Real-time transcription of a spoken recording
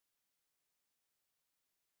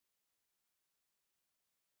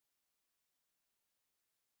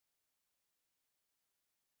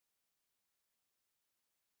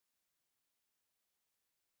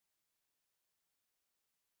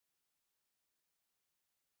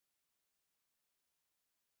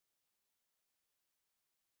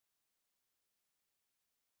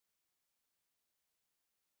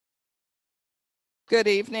Good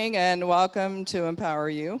evening and welcome to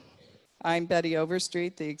EmpowerU. I'm Betty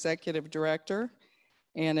Overstreet, the Executive Director,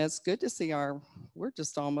 and it's good to see we're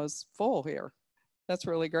just almost full here. That's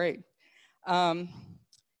really great.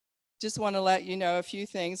 Just want to let you know a few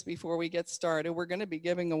things before we get started. We're going to be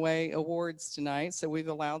giving away awards tonight, so we've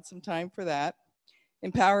allowed some time for that.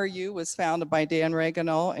 EmpowerU was founded by Dan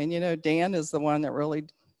Reganol, and you know, Dan is the one that really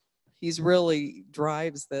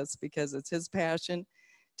drives this because it's his passion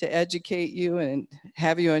to educate you and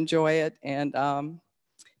have you enjoy it and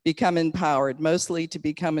become empowered, mostly to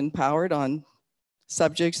become empowered on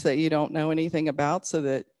subjects that you don't know anything about so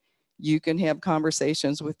that you can have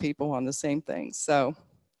conversations with people on the same things. So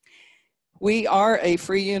we are a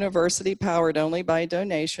free university powered only by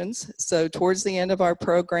donations. So towards the end of our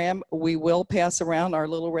program, we will pass around our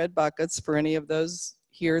little red buckets for any of those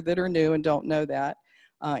here that are new and don't know that.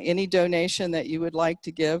 Any donation that you would like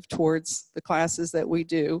to give towards the classes that we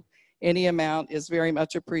do, any amount is very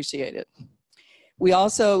much appreciated. We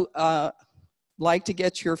also like to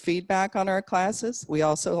get your feedback on our classes. We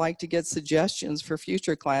also like to get suggestions for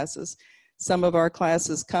future classes. Some of our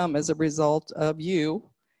classes come as a result of you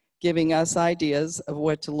giving us ideas of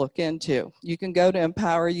what to look into. You can go to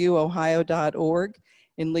empoweruohio.org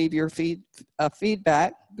and leave your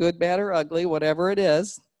feedback, good, bad, or ugly, whatever it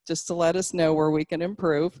is, just to let us know where we can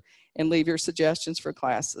improve and leave your suggestions for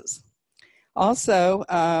classes. Also,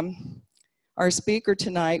 our speaker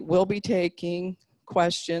tonight will be taking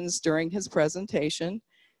questions during his presentation.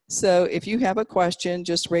 So if you have a question,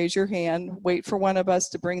 just raise your hand, wait for one of us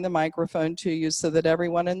to bring the microphone to you so that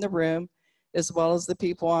everyone in the room, as well as the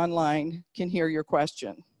people online, can hear your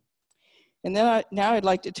question. And then now I'd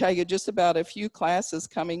like to tell you just about a few classes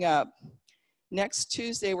coming up. Next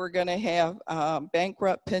Tuesday, we're going to have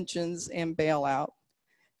bankrupt pensions and bailout.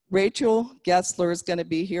 Rachel Gessler is going to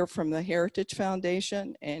be here from the Heritage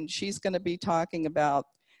Foundation, and she's going to be talking about,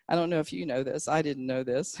 I don't know if you know this, I didn't know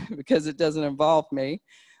this because it doesn't involve me,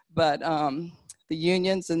 but the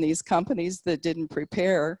unions and these companies that didn't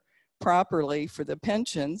prepare properly for the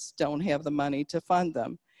pensions don't have the money to fund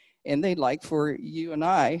them. And they'd like for you and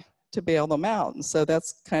I to bail them out. And so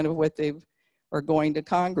that's kind of what they've are going to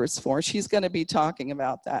Congress for. She's going to be talking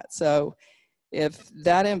about that. So if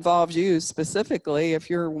that involves you specifically, if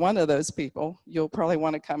you're one of those people, you'll probably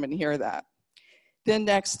want to come and hear that. Then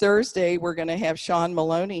next Thursday, we're going to have Sean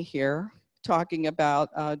Maloney here talking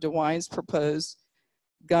about DeWine's proposed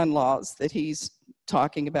gun laws that he's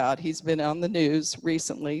talking about. He's been on the news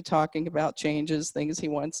recently talking about changes, things he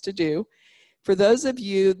wants to do. For those of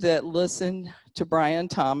you that listen to Brian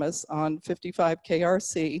Thomas on 55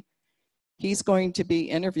 KRC, he's going to be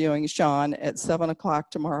interviewing Sean at 7 o'clock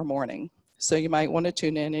tomorrow morning. So you might want to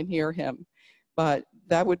tune in and hear him. But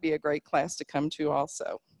that would be a great class to come to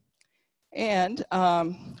also. And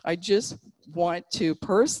I just want to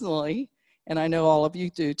personally, and I know all of you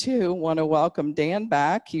do too, want to welcome Dan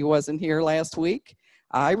back. He wasn't here last week.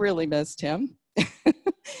 I really missed him.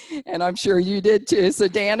 And I'm sure you did too. So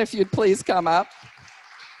Dan, if you'd please come up.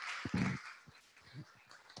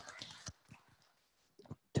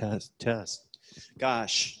 Test.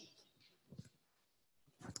 Gosh.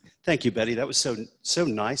 Thank you, Betty. That was so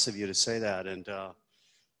nice of you to say that. And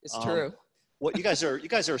it's true. What you guys are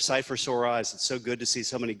a sight for sore eyes. It's so good to see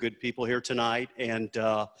so many good people here tonight. And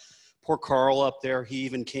poor Carl up there, he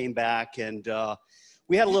even came back. And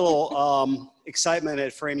we had a little excitement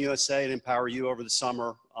at Frame USA and EmpowerU over the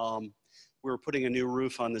summer. We were putting a new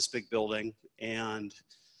roof on this big building, and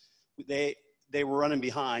they were running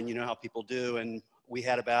behind. You know how people do. And we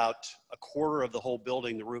had about a quarter of the whole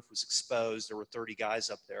building. The roof was exposed. There were 30 guys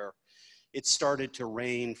up there. It started to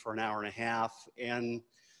rain for an hour and a half, and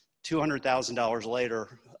 $200,000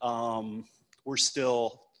 later, we're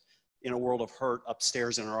still in a world of hurt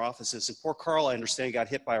upstairs in our offices. And poor Carl, I understand, got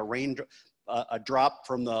hit by a drop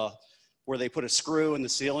from where they put a screw in the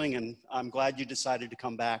ceiling, and I'm glad you decided to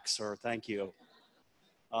come back, sir. Thank you.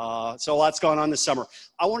 So a lot's gone on this summer.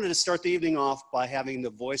 I wanted to start the evening off by having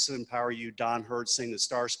the voice of EmpowerU, Don Hurd, sing the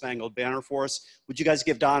Star Spangled Banner for us. Would you guys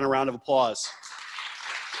give Don a round of applause?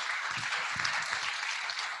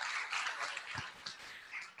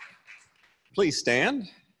 Please stand,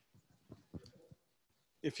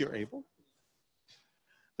 if you're able.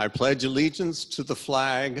 I pledge allegiance to the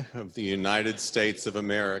flag of the United States of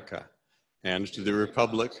America and to the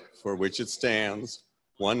republic for which it stands,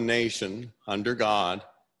 one nation, under God,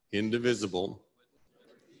 indivisible.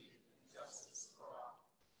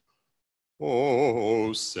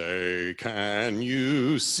 Oh, say, can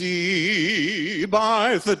you see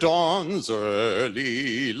by the dawn's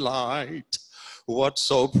early light what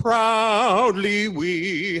so proudly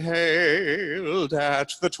we hailed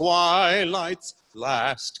at the twilight's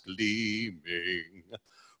last gleaming,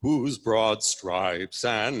 whose broad stripes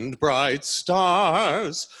and bright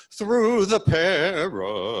stars through the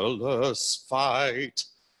perilous fight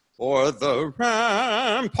o'er the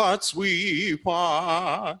ramparts we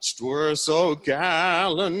watched were so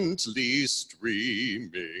gallantly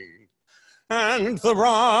streaming. And the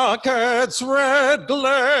rocket's red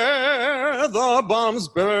glare, the bombs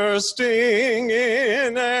bursting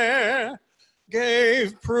in air,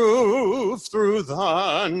 gave proof through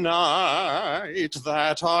the night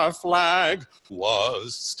that our flag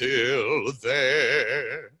was still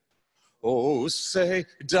there. Oh, say,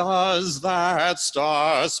 does that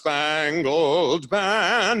star-spangled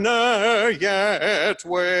banner yet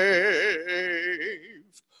wave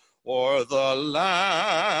o'er the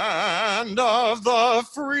land of the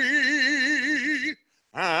free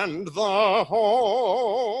and the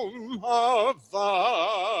home of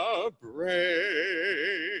the brave?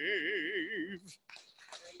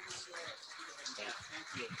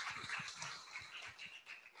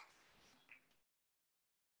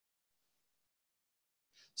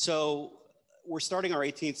 So we're starting our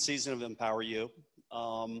 18th season of EmpowerU.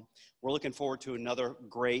 We're looking forward to another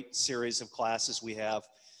great series of classes we have.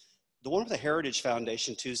 The one with the Heritage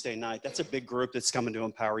Foundation Tuesday night, that's a big group that's coming to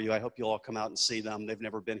EmpowerU. I hope you'll all come out and see them. They've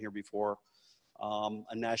never been here before,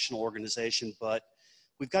 a national organization. But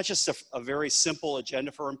we've got just a very simple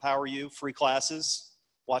agenda for EmpowerU, free classes,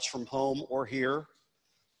 watch from home or here.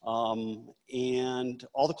 And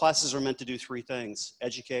all the classes are meant to do three things: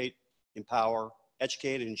 educate, empower,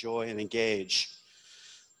 educate, enjoy, and engage.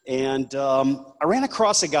 And I ran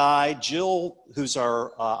across a guy, Jill, who's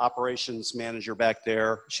our operations manager back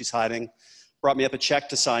there. She's hiding. Brought me up a check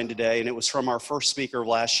to sign today, and it was from our first speaker of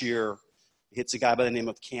last year. It's a guy by the name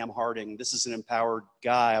of Cam Harding. This is an empowered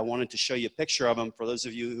guy. I wanted to show you a picture of him for those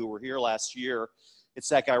of you who were here last year. It's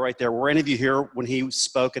that guy right there. Were any of you here when he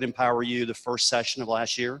spoke at EmpowerU the first session of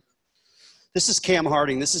last year? This is Cam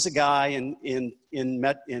Harding. This is a guy in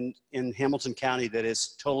Hamilton County that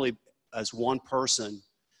is totally, as one person,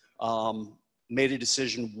 made a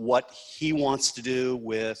decision what he wants to do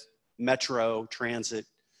with Metro Transit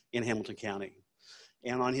in Hamilton County.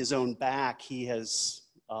 And on his own back, he has,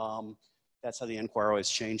 that's how the Enquirer always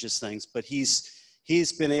changes things, but he's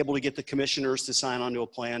been able to get the commissioners to sign onto a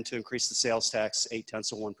plan to increase the sales tax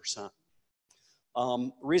 0.8%.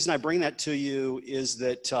 The reason I bring that to you is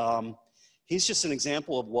that he's just an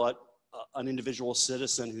example of what an individual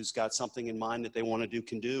citizen who's got something in mind that they want to do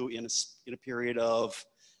can do in a period of,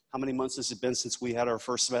 how many months has it been since we had our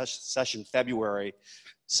first session? February.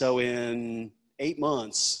 So in 8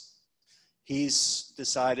 months, he's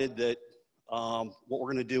decided that what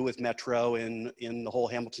we're going to do with Metro in the whole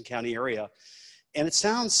Hamilton County area. And it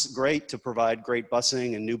sounds great to provide great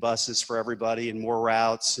busing and new buses for everybody and more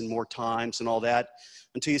routes and more times and all that,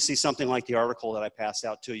 until you see something like the article that I passed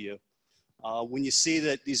out to you. When you see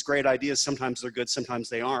that these great ideas, sometimes they're good, sometimes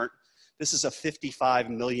they aren't. This is a $55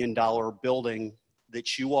 million building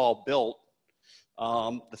that you all built,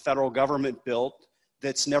 the federal government built,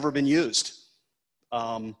 that's never been used.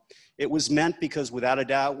 It was meant because without a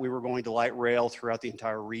doubt, we were going to light rail throughout the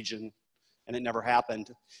entire region, and it never happened.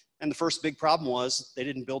 And the first big problem was they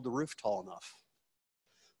didn't build the roof tall enough.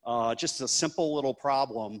 Just a simple little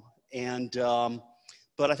problem. And,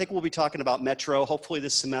 but I think we'll be talking about Metro, hopefully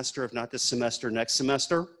this semester, if not this semester, next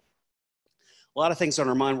semester. A lot of things on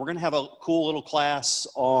our mind. We're gonna have a cool little class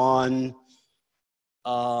on,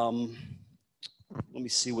 let me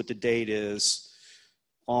see what the date is.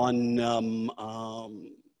 On, on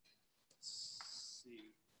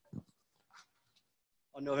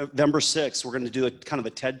November 6th, we're going to do a kind of a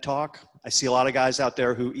TED Talk. I see a lot of guys out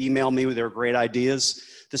there who email me with their great ideas.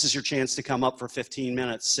 This is your chance to come up for 15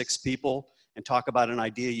 minutes, 6 people, and talk about an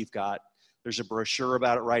idea you've got. There's a brochure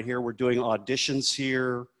about it right here. We're doing auditions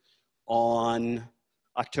here on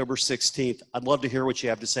October 16th. I'd love to hear what you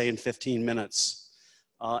have to say in 15 minutes.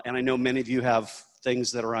 And I know many of you have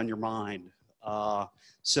things that are on your mind.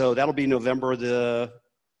 So that'll be November the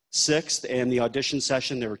 6th, and the audition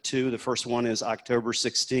session, there are 2. The first one is October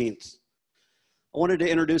 16th. I wanted to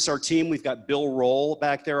introduce our team. We've got Bill Roll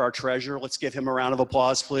back there, our treasurer. Let's give him a round of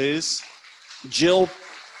applause, please. Jill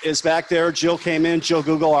is back there. Jill came in. Jill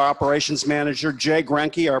Google, our operations manager. Jay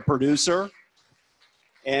Grenke, our producer.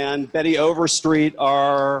 And Betty Overstreet,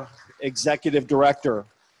 our executive director.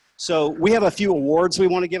 So we have a few awards we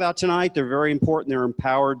want to give out tonight. They're very important. They're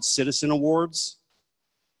Empowered Citizen Awards.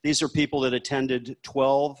 These are people that attended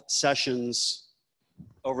 12 sessions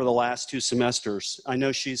over the last 2 semesters. I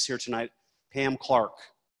know she's here tonight. Pam Clark.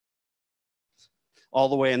 all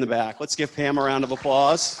the way in the back. Let's give Pam a round of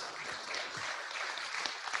applause.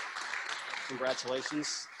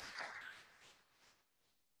 Congratulations.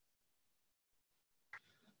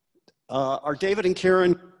 Are David and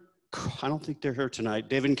Karen, I don't think they're here tonight.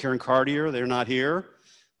 David and Karen Cartier, they're not here.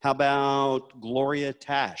 How about Gloria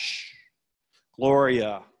Tash?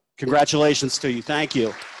 Gloria, congratulations to you, thank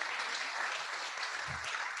you.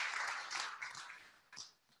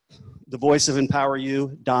 The voice of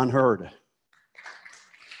EmpowerU, Don Hurd.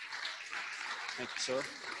 Thank you, sir.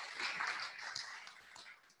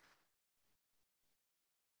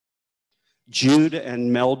 Jude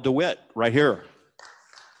and Mel DeWitt, right here.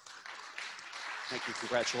 Thank you,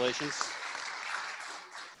 congratulations.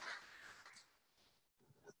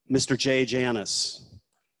 Mr. Jay Janis.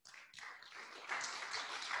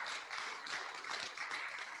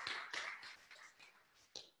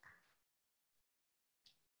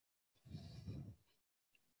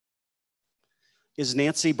 Is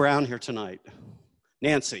Nancy Brown here tonight?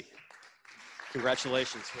 Nancy,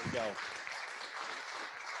 congratulations, here we go.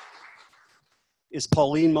 Is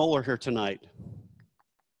Pauline Moeller here tonight?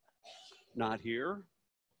 Not here.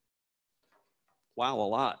 Wow, a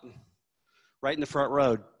lot. Right in the front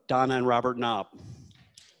row, Donna and Robert Knopp.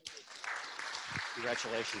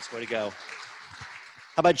 Congratulations, way to go.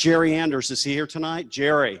 How about Jerry Anders, is he here tonight?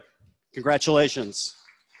 Jerry, congratulations.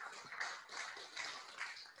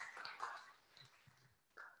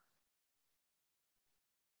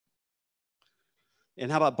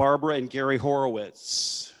 And how about Barbara and Gary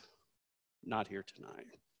Horowitz? Not here tonight.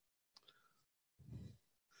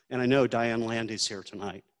 And I know Diane Landy's here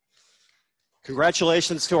tonight.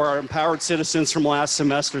 Congratulations to our empowered citizens from last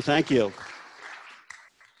semester. Thank you.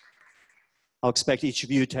 I'll expect each of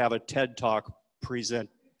you to have a TED Talk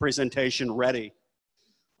presentation ready.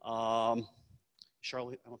 Charlene,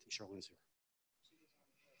 I don't think Charlene's here.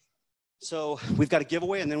 So we've got a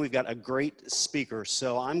giveaway and then we've got a great speaker.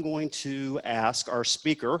 So I'm going to ask our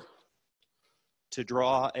speaker to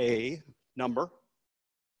draw a number.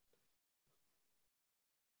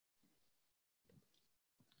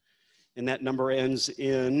 And that number ends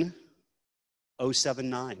in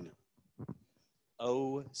 079.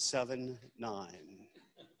 079.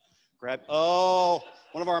 Grab, oh,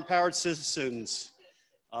 one of our empowered citizens.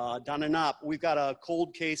 Donna Knopp, we've got a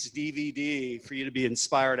cold case DVD for you to be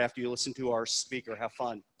inspired after you listen to our speaker. Have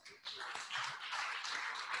fun.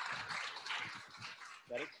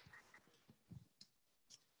 Ready?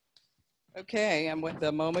 Okay, and with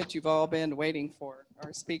the moment you've all been waiting for,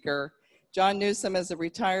 our speaker, John Newsom is a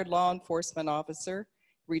retired law enforcement officer,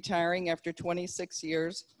 retiring after 26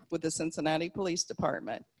 years with the Cincinnati Police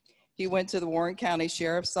Department. He went to the Warren County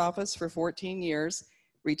Sheriff's Office for 14 years,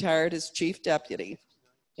 retired as chief deputy.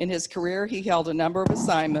 In his career, he held a number of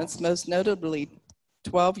assignments, most notably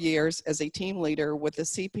 12 years as a team leader with the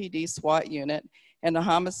CPD SWAT unit and a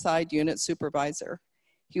homicide unit supervisor.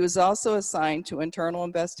 He was also assigned to internal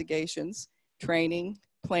investigations, training,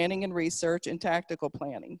 planning and research, and tactical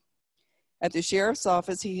planning. At the Sheriff's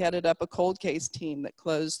Office, he headed up a cold case team that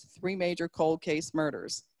closed 3 major cold case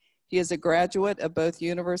murders. He is a graduate of both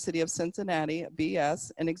University of Cincinnati,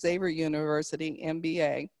 BS, and Xavier University,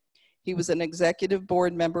 MBA. He was an executive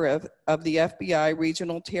board member of the FBI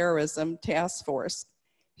Regional Terrorism Task Force.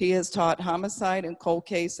 He has taught homicide and cold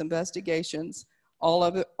case investigations all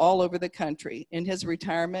over the country. In his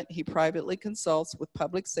retirement, he privately consults with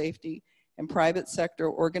public safety and private sector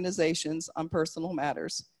organizations on personal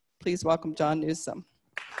matters. Please welcome John Newsom.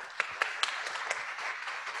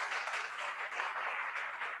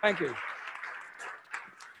 Thank you.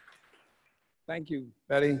 Thank you,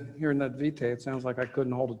 Betty. Hearing that vitae, it sounds like I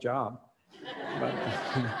couldn't hold a job. But,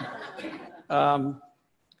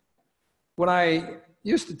 when I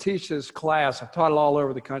used to teach this class, I taught it all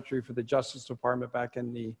over the country for the Justice Department back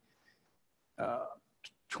in the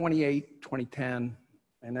 2010,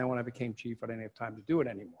 and then when I became chief, I didn't have time to do it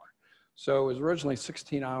anymore. So it was originally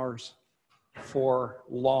 16 hours for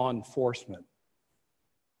law enforcement.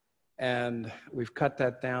 And we've cut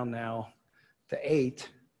that down now to 8.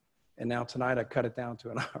 And now tonight I cut it down to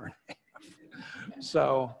an hour and a half.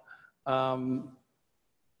 So I'm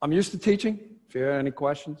used to teaching. If you have any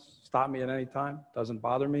questions, stop me at any time. Doesn't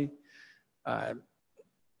bother me. I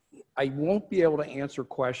won't be able to answer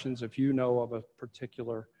questions if you know of a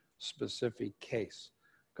particular specific case,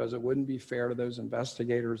 because it wouldn't be fair to those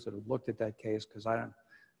investigators that have looked at that case, because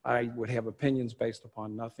I would have opinions based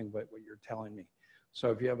upon nothing but what you're telling me. So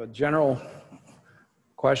if you have a general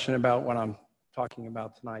question about what I'm talking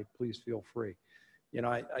about tonight, please feel free. You know,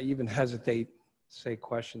 I even hesitate to say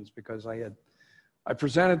questions because I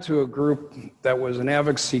presented to a group that was an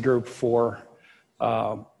advocacy group for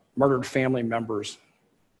murdered family members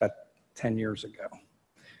about 10 years ago.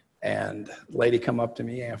 And a lady come up to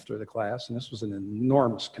me after the class, and this was an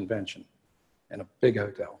enormous convention in a big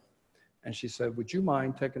hotel. And she said, would you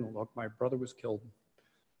mind taking a look? My brother was killed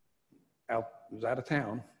was out of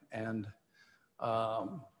town, and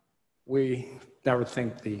we never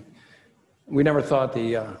thought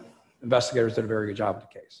the investigators did a very good job of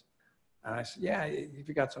the case. And I said, yeah, if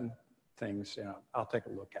you got some things, you know, I'll take a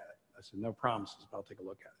look at it. I said, no promises, but I'll take a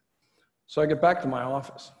look at it. So I get back to my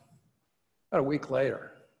office. About a week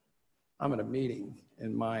later, I'm at a meeting,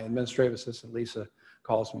 and my administrative assistant, Lisa,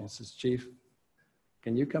 calls me and says, Chief,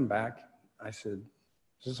 can you come back? I said,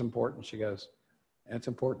 is this important? She goes, and it's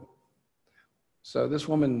important. So this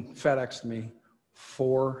woman FedExed me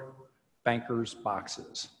 4 banker's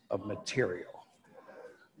boxes of material.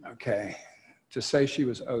 Okay, to say she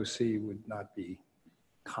was OC would not be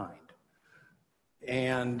kind.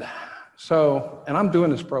 And so, and I'm doing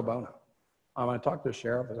this pro bono. I'm gonna talk to the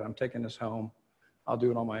sheriff, I'm taking this home. I'll do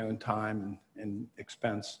it on my own time and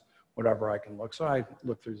expense whatever I can look. So I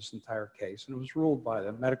looked through this entire case, and it was ruled by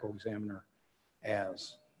the medical examiner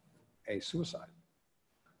as a suicide.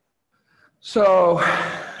 So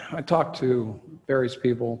I talked to various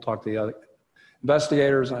people, talked to the other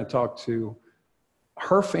investigators, and I talked to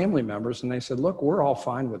her family members, and they said, look, we're all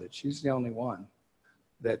fine with it. She's the only one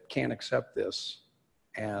that can't accept this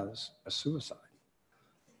as a suicide,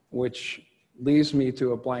 which leads me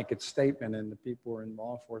to a blanket statement, and the people who are in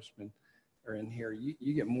law enforcement are in here.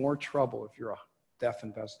 You get more trouble if you're a death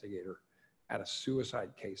investigator out of suicide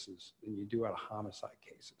cases than you do out of homicide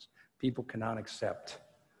cases. People cannot accept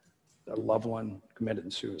a loved one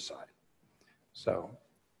committed suicide. So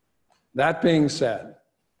that being said,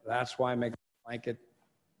 that's why I make a blanket.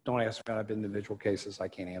 Don't ask me about individual cases. I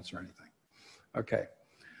can't answer anything. Okay.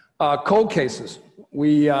 Cold cases.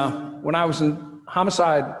 When I was in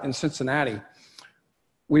homicide in Cincinnati,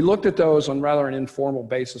 we looked at those on rather an informal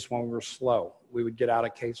basis when we were slow. We would get out a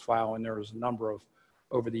case file, and there was a number of,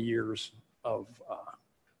 over the years, of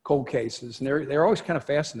cold cases, and they're always kind of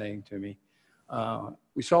fascinating to me.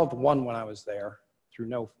 We solved one when I was there through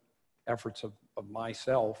no efforts of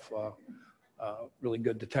myself, really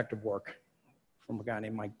good detective work from a guy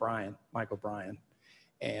named Michael Bryan,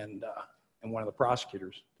 and one of the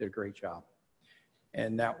prosecutors did a great job.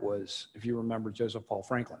 And that was, if you remember, Joseph Paul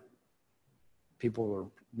Franklin. People who have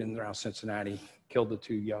been around Cincinnati, killed the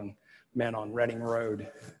 2 young men on Reading Road,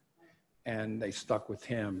 and they stuck with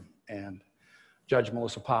him. And Judge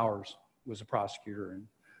Melissa Powers was a prosecutor, and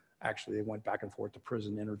actually they went back and forth to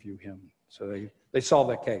prison to interview him. So they solved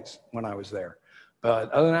that case when I was there. But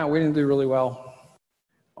other than that, we didn't do really well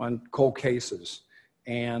on cold cases.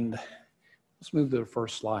 And let's move to the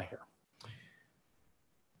first slide here.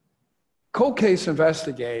 Cold case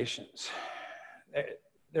investigations.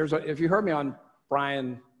 If you heard me on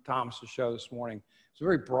Brian Thomas's show this morning, it's a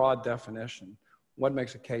very broad definition. What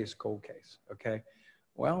makes a case cold case, okay?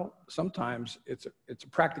 Well, sometimes it's a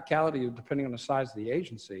practicality depending on the size of the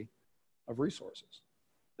agency of resources.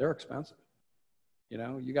 They're expensive. You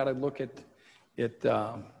know, you got to look at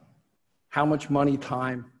how much money,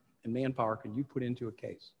 time, and manpower can you put into a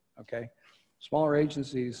case, okay? Smaller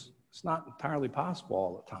agencies, it's not entirely possible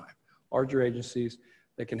all the time. Larger agencies,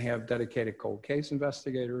 they can have dedicated cold case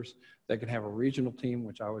investigators. They can have a regional team,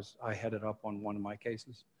 which I headed up on one of my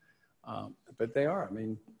cases. But they are, I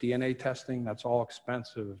mean, DNA testing, that's all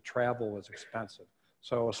expensive. Travel is expensive.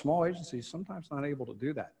 So a small agency is sometimes not able to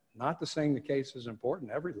do that. Not to saying the case is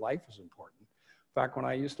important. Every life is important. In fact, when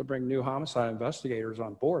I used to bring new homicide investigators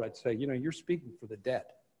on board, I'd say, you know, you're speaking for the dead.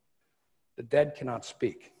 The dead cannot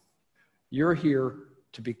speak. You're here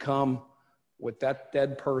to become what that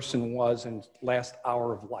dead person was in last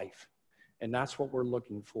hour of life. And that's what we're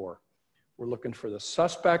looking for. We're looking for the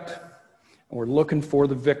suspect, and we're looking for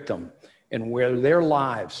the victim, and where their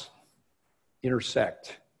lives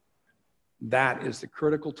intersect. That is the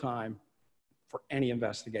critical time for any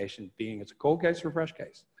investigation, being it's a cold case or a fresh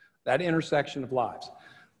case. That intersection of lives.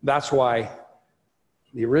 That's why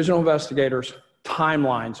the original investigators'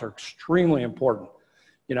 timelines are extremely important.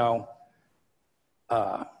 You know,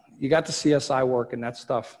 you got the CSI work, and that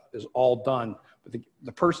stuff is all done. But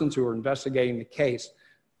the persons who are investigating the case,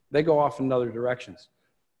 they go off in other directions.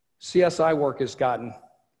 CSI work has gotten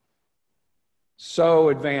so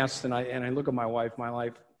advanced, and I look at my wife. My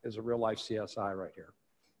life is a real life CSI right here,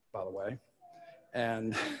 by the way.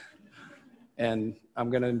 And I'm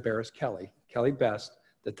going to embarrass Kelly. Kelly Best,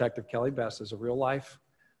 Detective Kelly Best, is a real life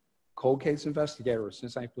cold case investigator with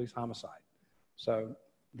Cincinnati Police Homicide. So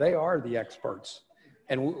they are the experts.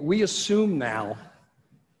 And we assume now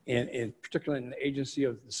in particularly in the agency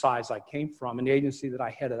of the size I came from, and the agency that I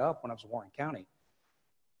headed up when I was in Warren County,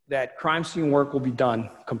 that crime scene work will be done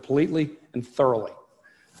completely and thoroughly.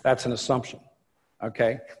 That's an assumption,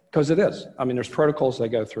 okay? Because it is. I mean, there's protocols they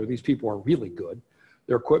go through. These people are really good.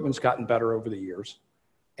 Their equipment's gotten better over the years.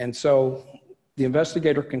 And so the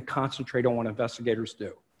investigator can concentrate on what investigators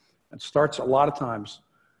do. It starts a lot of times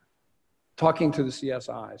talking to the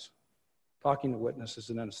CSIs, talking to witnesses,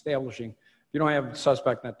 and then establishing. If you don't have a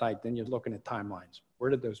suspect that night, then you're looking at timelines. Where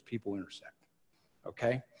did those people intersect?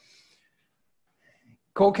 Okay?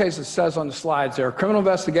 Cold cases says on the slides there, criminal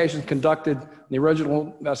investigations conducted, the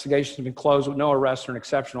original investigation has been closed with no arrest or an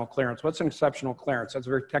exceptional clearance. What's an exceptional clearance? That's a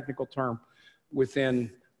very technical term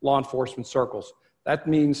within law enforcement circles. That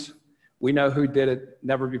means we know who did it,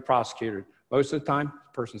 never be prosecuted. Most of the time,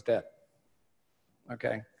 the person's dead.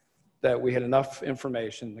 Okay? That we had enough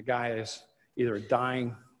information, the guy is either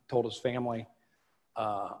dying, told his family,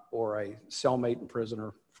 or a cellmate in prison,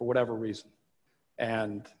 or for whatever reason.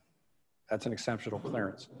 And that's an exceptional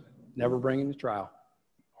clearance. Never bring him to trial,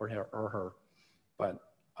 or her, but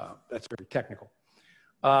that's very technical.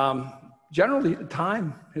 Generally,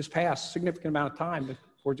 time has passed, significant amount of time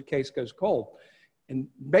before the case goes cold. And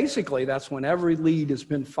basically, that's when every lead has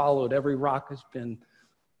been followed, every rock has been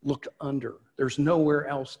looked under. There's nowhere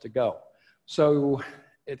else to go. So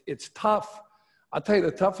it's tough. I'll tell you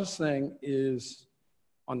the toughest thing is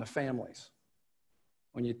on the families.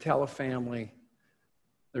 When you tell a family,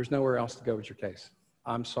 there's nowhere else to go with your case.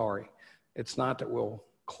 I'm sorry. It's not that we'll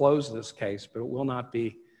close this case, but it will not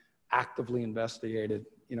be actively investigated.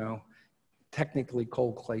 You know, technically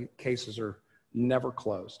cold cases are never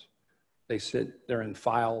closed. They sit there in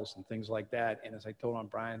files and things like that. And as I told on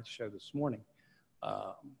Brian's show this morning,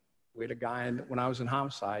 we had a guy when I was in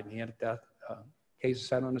homicide, and he had a death case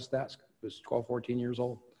set on his desk. He was 12, 14 years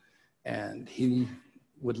old. And he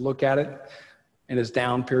would look at it in his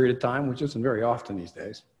down period of time, which isn't very often these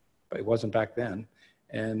days, but it wasn't back then.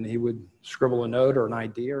 And he would scribble a note or an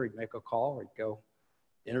idea, or he'd make a call, or he'd go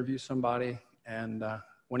interview somebody. And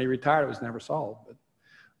when he retired, it was never solved.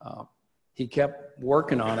 But he kept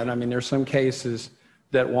working on it. I mean, there's some cases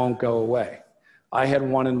that won't go away. I had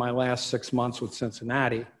one in my last 6 months with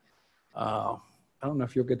Cincinnati. I don't know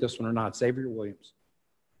if you'll get this one or not. Xavier Williams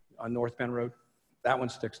on North Bend Road. That one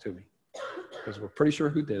sticks to me because we're pretty sure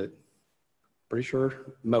who did it. Pretty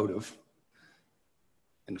sure motive.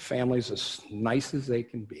 And the family's as nice as they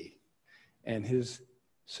can be. And his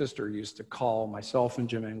sister used to call myself and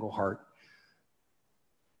Jim Englehart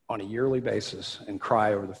on a yearly basis and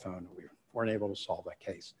cry over the phone that we weren't able to solve that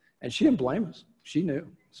case. And she didn't blame us. She knew.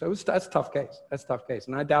 So that's a tough case. That's a tough case.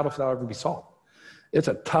 And I doubt if that'll ever be solved. It's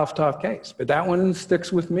a tough, tough case. But that one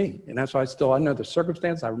sticks with me. And that's why I know the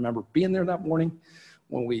circumstance. I remember being there that morning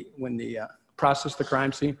when they processed the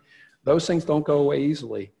crime scene. Those things don't go away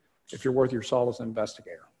easily if you're worth your salt as an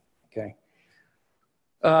investigator, okay?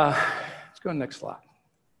 Let's go to the next slide.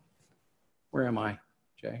 Where am I,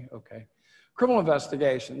 Jay? Okay. Criminal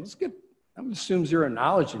investigation. I'm going to assume zero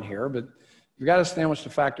knowledge in here, but you've got to establish the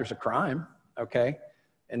factors of crime, okay?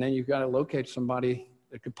 And then you've got to locate somebody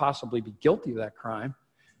that could possibly be guilty of that crime.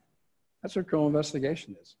 That's what criminal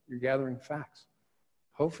investigation is. You're gathering facts.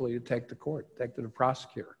 Hopefully you take to court, take to the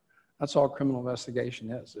prosecutor. That's all criminal investigation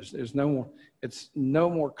is. There's no more, it's no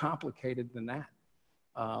more complicated than that.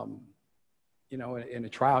 You know, in a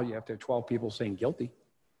trial, you have to have 12 people saying guilty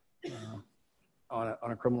on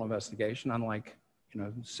a criminal investigation, unlike, you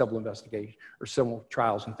know, civil investigation or civil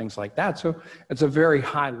trials and things like that. So it's a very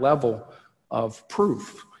high level of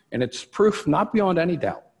proof, and it's proof not beyond any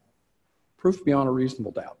doubt, proof beyond a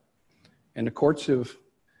reasonable doubt. And the courts have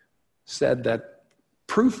said that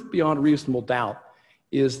proof beyond a reasonable doubt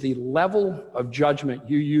is the level of judgment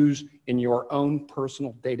you use in your own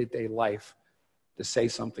personal day-to-day life to say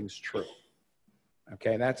something's true.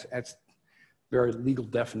 Okay, that's very legal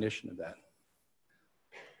definition of that.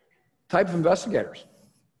 Type of investigators.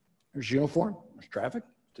 There's uniform, there's traffic,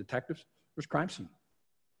 detectives, there's crime scene.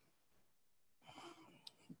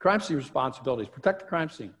 Crime scene responsibilities, protect the crime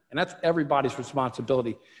scene. And that's everybody's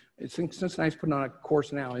responsibility. Cincinnati's putting on a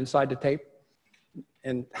course now, Inside the Tape,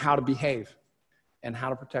 and how to behave and how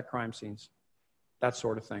to protect crime scenes, that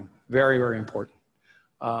sort of thing. Very, very important.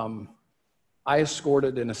 I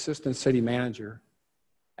escorted an assistant city manager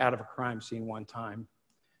out of a crime scene one time,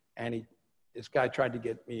 and this guy tried to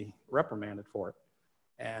get me reprimanded for it.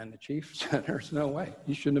 And the chief said, there's no way,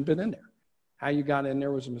 you shouldn't have been in there. How you got in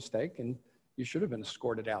there was a mistake, and you should have been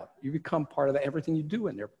escorted out. You become part of that, everything you do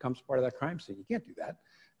in there becomes part of that crime scene. You can't do that.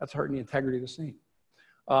 That's hurting the integrity of the scene.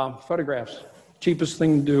 Photographs, cheapest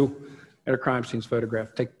thing to do at a crime scene is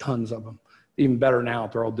photograph. Take tons of them. Even better now,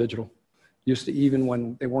 they're all digital. Used to, even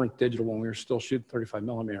when they weren't digital, when we were still shooting 35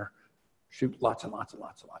 millimeter, shoot lots and lots and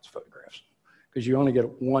lots and lots of photographs. Because you only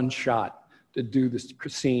get one shot to do this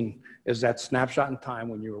scene, is that snapshot in time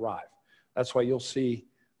when you arrive. That's why you'll see,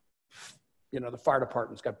 you know, the fire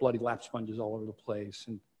department's got bloody lap sponges all over the place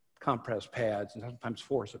and compressed pads and sometimes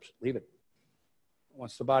forceps. Leave it.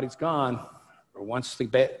 Once the body's gone, or once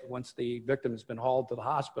the victim has been hauled to the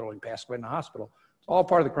hospital and passed away in the hospital, it's all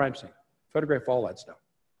part of the crime scene. Photograph all that stuff.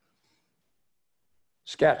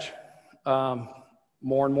 Sketch.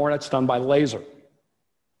 More and more that's done by laser.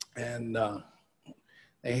 And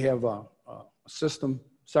they have a system,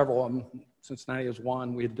 several of them. Cincinnati is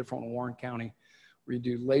one. We had different in Warren County, where you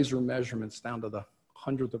do laser measurements down to the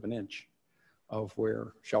 100th of an inch of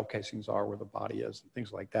where shell casings are, where the body is, and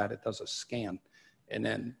things like that. It does a scan and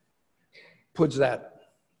then puts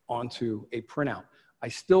that onto a printout. I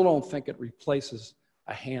still don't think it replaces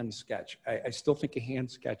a hand sketch. I still think a hand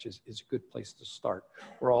sketch is a good place to start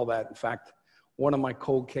for all that. In fact, one of my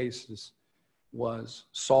cold cases was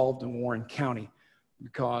solved in Warren County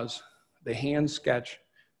because the hand sketch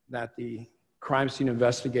that the crime scene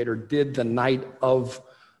investigator did the night of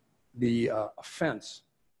the offense,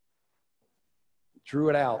 drew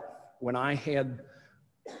it out when I had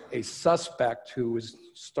a suspect who was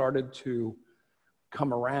started to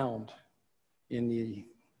come around in the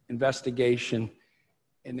investigation,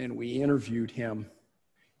 and then we interviewed him,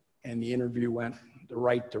 and the interview went the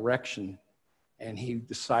right direction, and he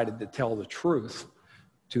decided to tell the truth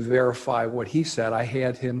to verify what he said. I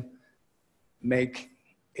had him make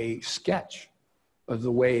a sketch of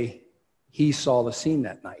the way he saw the scene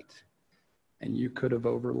that night, and you could have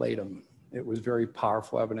overlaid him. It was very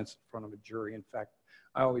powerful evidence in front of a jury. In fact,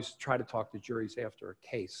 I always try to talk to juries after a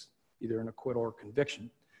case, either an acquittal or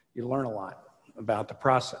conviction. You learn a lot about the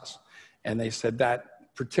process. And they said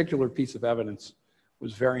that particular piece of evidence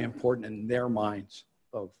was very important in their minds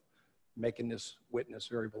of making this witness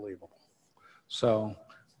very believable. So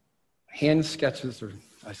hand sketches are,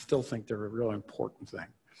 I still think they're a really important thing.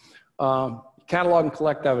 Catalog and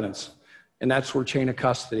collect evidence. And that's where chain of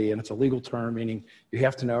custody, and it's a legal term, meaning you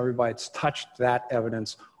have to know everybody that's touched that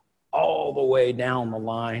evidence all the way down the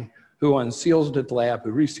line, who unseals it at the lab,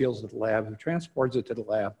 who reseals it at the lab, who transports it to the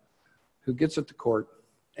lab, who gets it to court,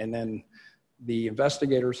 and then the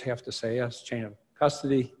investigators have to say, yes, chain of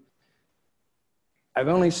custody. I've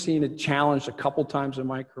only seen it challenged a couple times in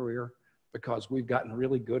my career because we've gotten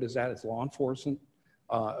really good at that as law enforcement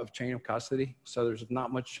of chain of custody. So there's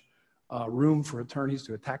not much room for attorneys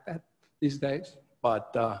to attack that these days,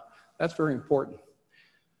 but that's very important.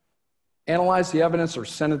 Analyze the evidence or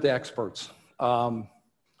send it to experts.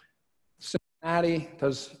 Cincinnati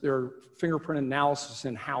does their fingerprint analysis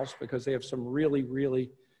in-house because they have some really,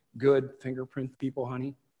 really good fingerprint people,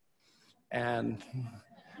 honey. And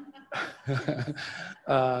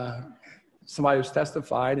somebody who's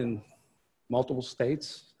testified in multiple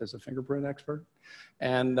states as a fingerprint expert.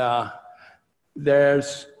 And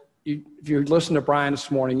if you listened to Brian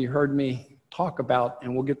this morning, you heard me talk about,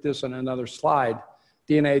 and we'll get this on another slide,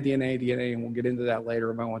 DNA, and we'll get into that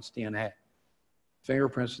later about what's DNA.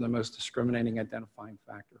 Fingerprints are the most discriminating identifying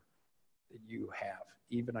factor that you have.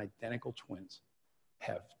 Even identical twins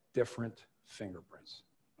have different fingerprints,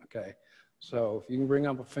 okay? So if you can bring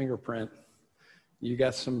up a fingerprint, you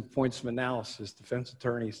got some points of analysis. Defense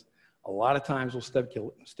attorneys, a lot of times will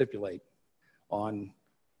stipulate on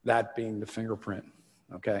that being the fingerprint,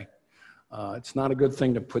 okay? It's not a good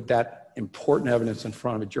thing to put that important evidence in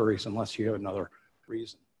front of a jury unless you have another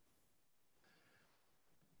reason.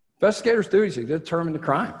 Investigators' duties to determine the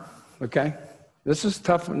crime, okay? This is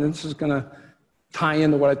tough, and this is gonna tie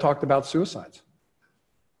into what I talked about suicides.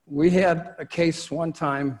 We had a case one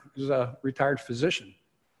time, he was a retired physician,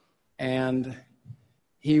 and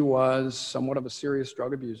he was somewhat of a serious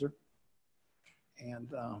drug abuser,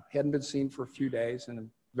 and hadn't been seen for a few days in a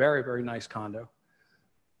very, very nice condo.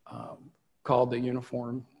 Called the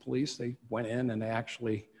uniformed police. They went in and they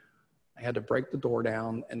actually had to break the door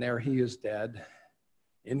down, and there he is dead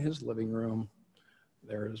in his living room.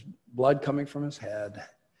 There's blood coming from his head.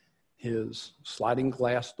 His sliding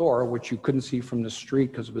glass door, which you couldn't see from the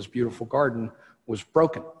street because of his beautiful garden, was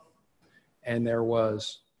broken. And there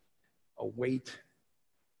was a weight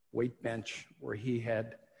bench where he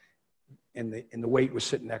had, and the weight was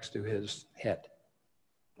sitting next to his head,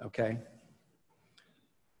 okay?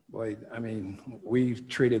 Boy, I mean, we've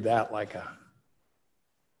treated that like a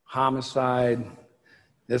homicide.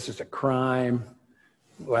 This is a crime.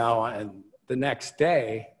 Well, and the next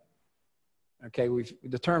day, okay, we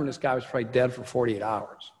determined this guy was probably dead for 48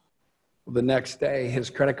 hours. Well, the next day, his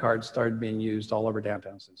credit card started being used all over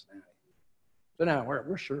downtown Cincinnati. So now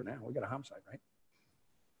we're sure now. We got a homicide, right?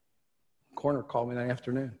 Coroner called me that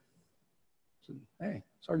afternoon. Said, hey,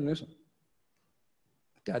 Sergeant Newsom,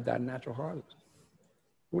 Dad died of natural causes.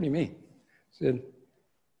 What do you mean? He said,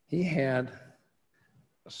 he had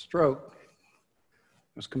a stroke.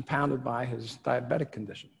 It was compounded by his diabetic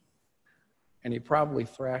condition. And he probably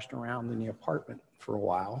thrashed around in the apartment for a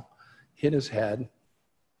while, hit his head,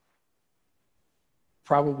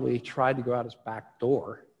 probably tried to go out his back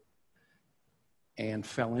door and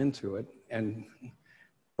fell into it and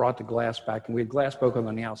brought the glass back. And we had glass broken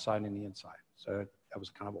on the outside and the inside. So that was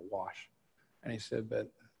kind of a wash. And he said,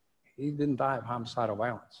 but he didn't die of homicidal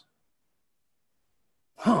violence.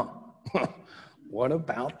 Huh. What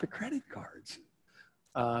about the credit cards?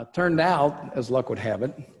 Turned out, as luck would have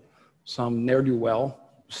it, some ne'er-do-well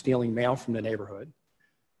stealing mail from the neighborhood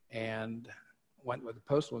and went with the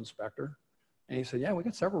postal inspector. And he said, yeah, we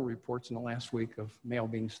got several reports in the last week of mail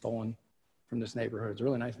being stolen from this neighborhood. It's a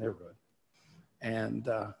really nice neighborhood. And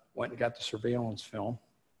went and got the surveillance film.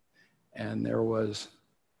 And there was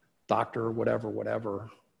Dr. whatever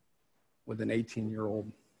with an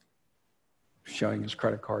 18-year-old showing his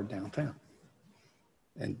credit card downtown.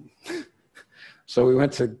 And so we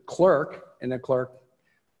went to clerk, and the clerk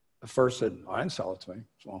first said, oh, I didn't sell it to him.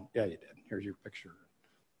 So, well, yeah, you did. Here's your picture.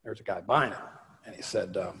 There's a guy buying it. And he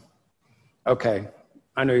said, okay,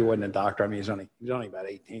 I know he wasn't a doctor. I mean, he's only about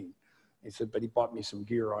 18. He said, but he bought me some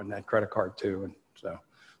gear on that credit card too. And so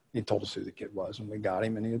he told us who the kid was, and we got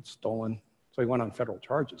him, and he had stolen. So he went on federal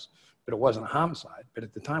charges, but it wasn't a homicide. But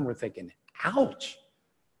at the time we're thinking, ouch,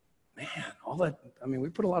 man, all that, I mean, we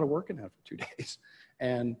put a lot of work in that for 2 days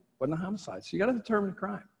and wasn't a homicide. So you got to determine the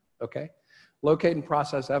crime, okay? Locate and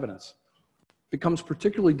process evidence. Becomes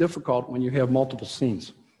particularly difficult when you have multiple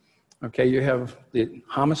scenes. Okay, you have the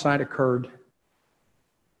homicide occurred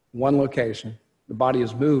one location, the body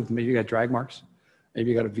is moved, maybe you got drag marks, maybe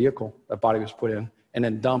you got a vehicle that body was put in and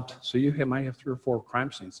then dumped. So you might have 3 or 4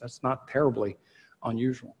 crime scenes. That's not terribly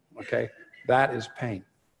unusual, okay? That is pain,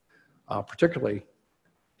 particularly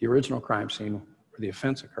the original crime scene where the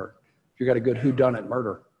offense occurred. If you got a good whodunit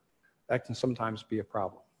murder, that can sometimes be a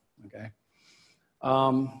problem, okay?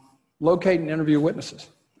 Locate and interview witnesses,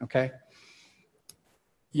 okay?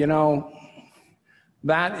 You know,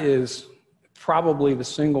 that is probably the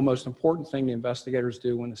single most important thing the investigators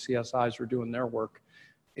do when the CSIs are doing their work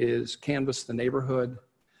is canvass the neighborhood,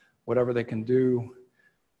 whatever they can do.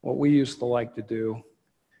 What we used to like to do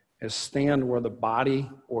is stand where the body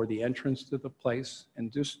or the entrance to the place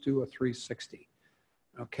and just do a 360.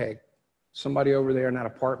 Okay, somebody over there in that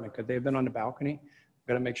apartment, could they have been on the balcony? We've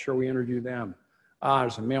got to make sure we interview them.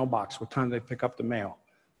 There's a mailbox. What time do they pick up the mail?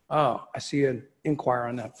 Oh, I see an inquiry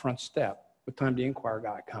on that front step. What time the inquiry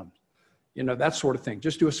guy comes? You know, that sort of thing.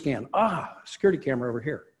 Just do a scan. Security camera over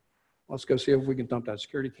here. Let's go see if we can dump that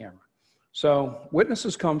security camera. So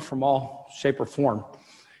witnesses come from all shape or form.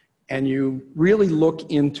 And you really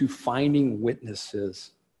look into finding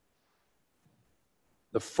witnesses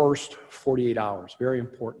the first 48 hours. Very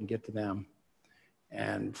important, get to them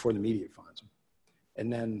and before the media finds them.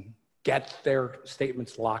 And then get their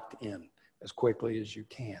statements locked in as quickly as you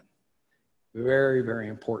can. Very, very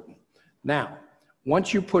important. Now,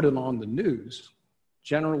 once you put it on the news,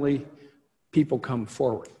 generally people come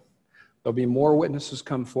forward. There'll be more witnesses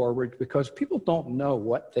come forward because people don't know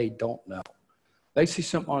what they don't know. They see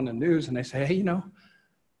something on the news and they say, hey, you know,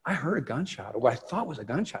 I heard a gunshot, or what I thought was a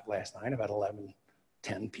gunshot last night about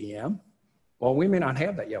 11:10 p.m. Well, we may not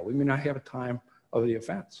have that yet. We may not have a time of the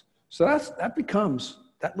offense. So that becomes,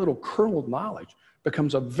 that little kernel of knowledge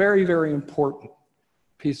becomes a very, very important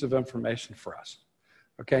piece of information for us.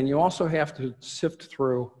 Okay, and you also have to sift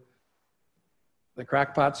through the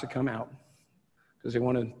crackpots that come out because they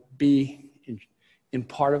want to be in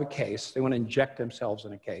part of a case. They want to inject themselves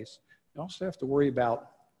in a case. You also have to worry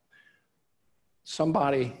about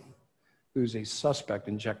somebody who's a suspect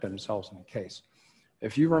inject themselves in a case.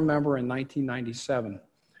 If you remember in 1997,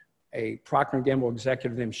 a Procter & Gamble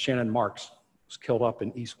executive named Shannon Marks was killed up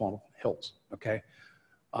in East Walnut Hills, okay?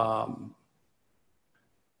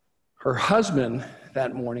 Her husband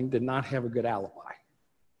that morning did not have a good alibi.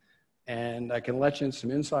 And I can let you in some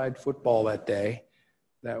inside football that day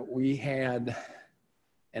that we had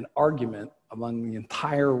an argument among the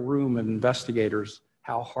entire room of investigators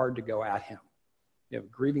how hard to go at him. You have a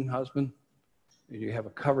grieving husband, and you have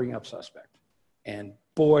a covering up suspect. And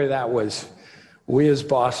boy, that was, we as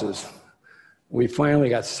bosses, we finally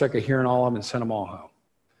got sick of hearing all of them and sent them all home.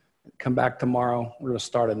 Come back tomorrow, we're gonna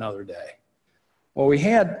start another day. Well, we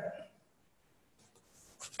had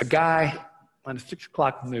a guy on the 6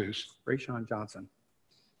 o'clock news, Rayshawn Johnson,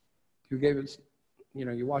 who gave us you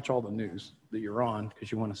know, you watch all the news that you're on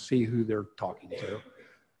because you want to see who they're talking to.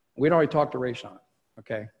 We'd already talked to Rayshawn,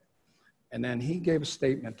 okay? And then he gave a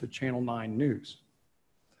statement to Channel 9 News,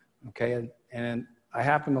 okay? And I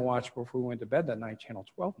happened to watch before we went to bed that night, Channel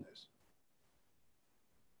 12 News.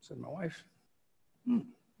 I said to my wife,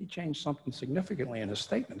 he changed something significantly in his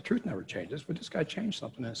statement. The truth never changes, but this guy changed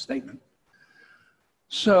something in his statement.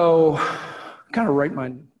 So kind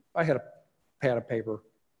of I had a pad of paper.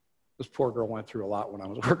 This poor girl went through a lot when I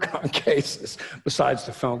was working on cases, besides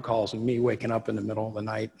the phone calls and me waking up in the middle of the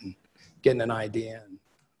night and getting an idea and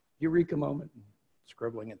eureka moment and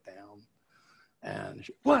scribbling it down. And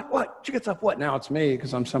she, what? She gets up, what? Now it's me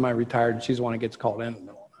because I'm semi-retired and she's the one who gets called in the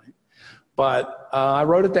middle of the night. But I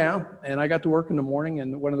wrote it down and I got to work in the morning,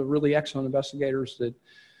 and one of the really excellent investigators that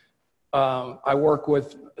I work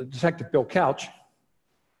with, Detective Bill Couch,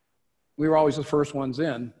 we were always the first ones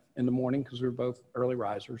in the morning because we were both early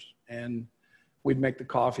risers, and we'd make the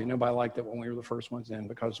coffee. Nobody liked it when we were the first ones in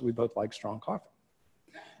because we both like strong coffee.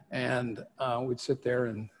 And we'd sit there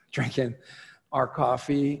and drinking our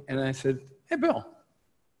coffee, and I said, hey, Bill,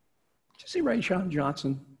 did you see Rayshawn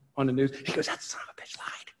Johnson on the news? He goes, that son of a bitch lied.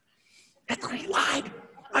 That's when he lied.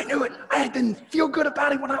 I knew it. I didn't feel good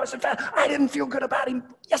about him when I was in fact. I didn't feel good about him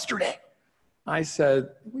yesterday. I said,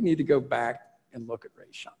 we need to go back and look at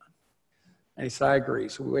Rayshawn. And he said, I agree.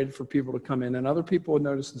 So we waited for people to come in, and other people would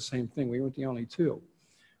notice the same thing. We weren't the only two.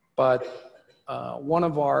 But one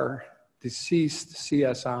of our deceased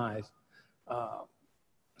CSIs,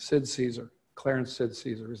 Sid Caesar, Clarence Sid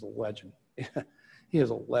Caesar, is a legend. He is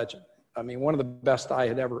a legend. I mean, one of the best I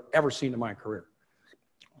had ever seen in my career.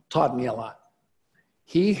 Taught me a lot.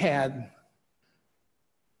 He had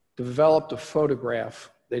developed a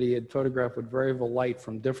photograph that he had photographed with variable light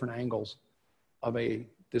from different angles of a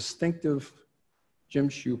distinctive gym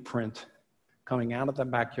shoe print coming out of the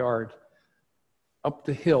backyard up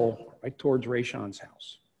the hill right towards Rayshawn's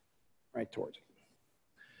house, right towards it.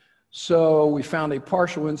 So we found a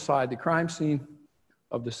partial inside the crime scene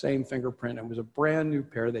of the same fingerprint. It was a brand new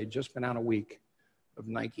pair. They'd just been out a week of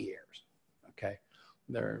Nike Airs, okay?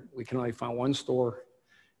 We can only find one store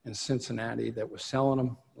in Cincinnati that was selling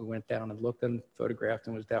them. We went down and looked and photographed,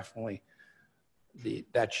 and it was definitely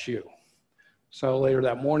that shoe. So later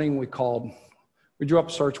that morning, we drew up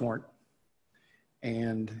a search warrant,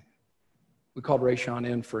 and we called Rayshawn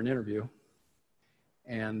in for an interview,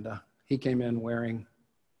 and he came in wearing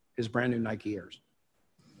his brand new Nike Airs.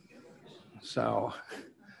 So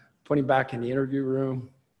put him back in the interview room,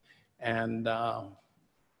 and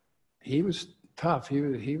he was tough.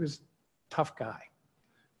 He was a tough guy.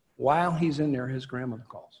 While he's in there, his grandmother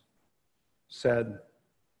calls, said,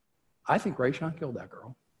 I think Rayshawn killed that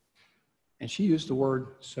girl. And she used the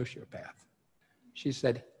word sociopath. She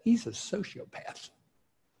said, he's a sociopath.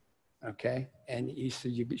 Okay? And he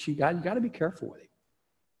said, you got to be careful with him.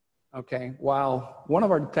 Okay? While one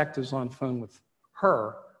of our detectives on the phone with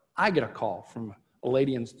her, I get a call from a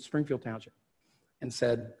lady in Springfield Township and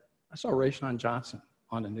said, I saw Rayshawn Johnson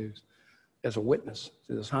on the news as a witness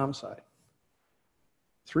to this homicide.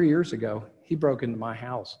 3 years ago, he broke into my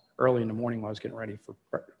house early in the morning when I was getting ready for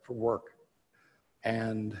work.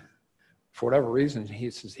 And for whatever reason, he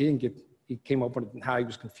says he came up with how he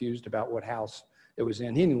was confused about what house it was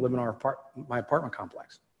in. He didn't live in my apartment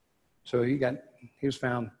complex. So he was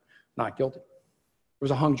found not guilty. It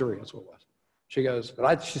was a hung jury, that's what it was. She goes,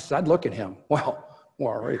 she said, I'd look at him. Well,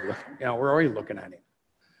 we're already looking at him.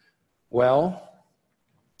 Well,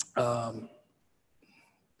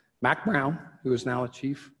 Mac Brown, who is now a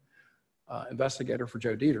chief investigator for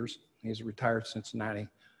Joe Dieters, he's a retired Cincinnati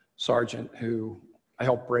sergeant who I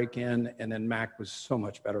helped break in, and then Mac was so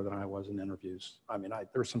much better than I was in interviews. I mean, there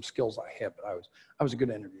were some skills I had, but I was a good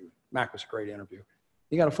interviewer. Mac was a great interviewer.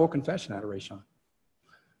 He got a full confession out of Rayshawn.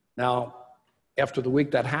 Now, after the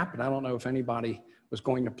week that happened, I don't know if anybody was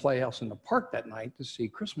going to Playhouse in the Park that night to see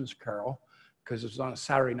Christmas Carol, because it was on a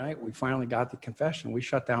Saturday night. We finally got the confession. We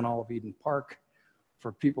shut down all of Eden Park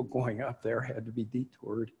for people going up there, had to be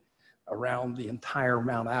detoured around the entire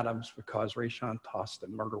Mount Adams because Rayshawn tossed a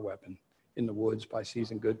murder weapon in the woods by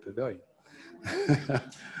Season Good Pavilion.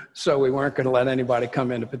 So we weren't going to let anybody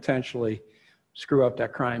come in to potentially screw up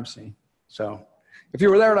that crime scene. So if you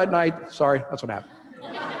were there that night, sorry, that's what happened.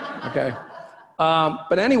 Okay.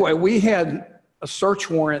 But anyway, we had a search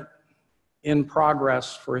warrant in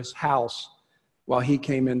progress for his house while he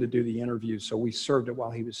came in to do the interview. So we served it while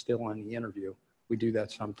he was still on the interview. We do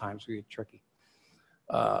that sometimes. We get tricky.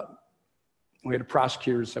 We had a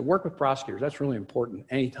prosecutor say, work with prosecutors. That's really important.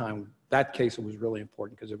 Anytime. That case, it was really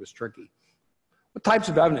important because it was tricky. What types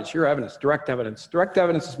of evidence? Your evidence, direct evidence. Direct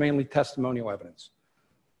evidence is mainly testimonial evidence.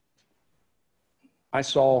 I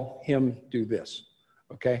saw him do this,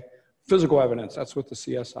 okay? Physical evidence, that's what the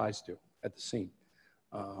CSIs do at the scene.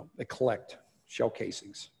 They collect shell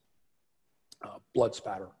casings, blood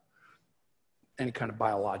spatter, any kind of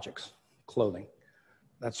biologics, clothing,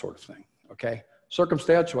 that sort of thing, okay?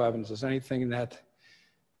 Circumstantial evidence is anything that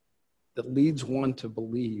leads one to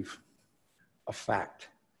believe a fact.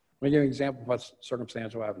 Let me give you an example of what's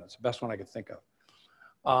circumstantial evidence, the best one I can think of.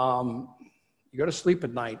 You go to sleep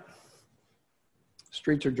at night,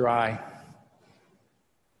 streets are dry,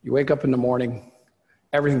 you wake up in the morning,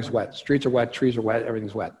 everything's wet. Streets are wet, trees are wet,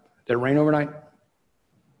 everything's wet. Did it rain overnight?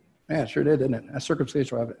 Yeah, it sure did, didn't it? That's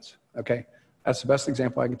circumstantial evidence, okay? That's the best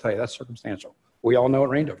example I can tell you. That's circumstantial. We all know it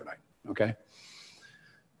rained overnight, okay?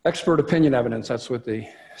 Expert opinion evidence, that's what the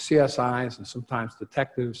CSIs and sometimes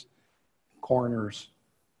detectives, coroners,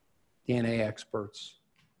 DNA experts,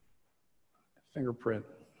 fingerprint,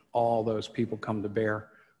 all those people come to bear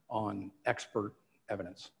on expert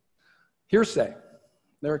evidence. Hearsay,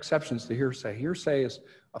 there are exceptions to hearsay. Hearsay is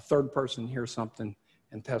a third person hears something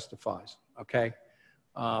and testifies, okay?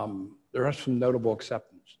 There are some notable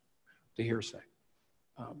exceptions to hearsay.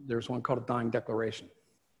 There's one called a dying declaration,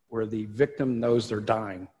 where the victim knows they're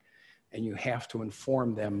dying and you have to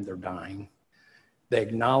inform them they're dying. They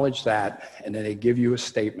acknowledge that and then they give you a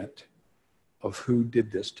statement of who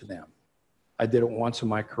did this to them. I did it once in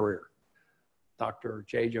my career. Dr.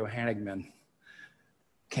 J. Joe Hanigman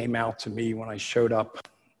came out to me when I showed up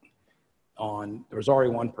there was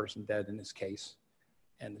already one person dead in this case.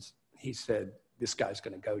 And he said, "This guy's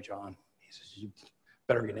gonna go, John." He says, "You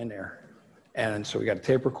better get in there." And so we got a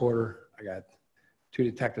tape recorder. I got 2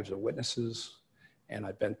 detectives and witnesses. And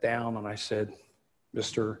I bent down and I said,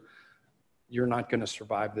 "Mister, you're not gonna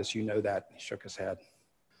survive this. You know that." He shook his head.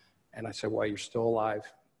 And I said, "While you're still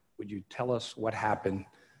alive, would you tell us what happened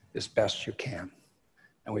as best you can?"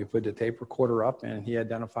 And we put the tape recorder up and he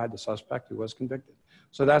identified the suspect who was convicted.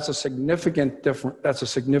 So that's a significant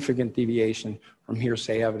deviation from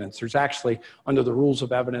hearsay evidence. There's actually, under the rules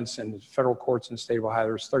of evidence in the federal courts in the state of Ohio,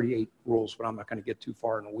 there's 38 rules, but I'm not gonna get too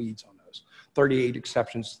far in the weeds on those. 38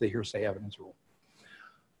 exceptions to the hearsay evidence rule.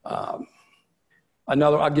 I'll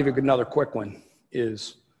give you another quick one,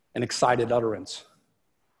 is an excited utterance.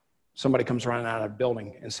 Somebody comes running out of a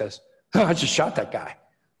building and says, "Oh, I just shot that guy,"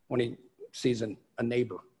 when he sees a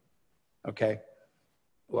neighbor, okay?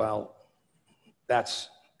 Well, that's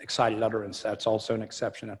excited utterance. That's also an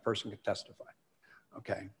exception. That person could testify,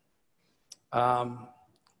 okay?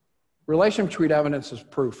 Relation between evidence is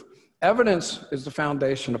proof. Evidence is the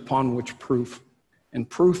foundation upon which and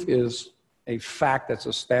proof is a fact that's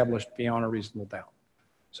established beyond a reasonable doubt.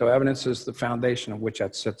 So evidence is the foundation of which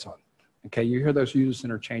that sits on. Okay, you hear those used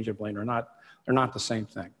interchangeably, and they're not the same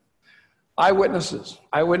thing. Eyewitnesses.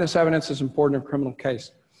 Eyewitness evidence is important in a criminal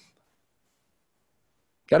case.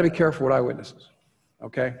 Got to be careful with eyewitnesses,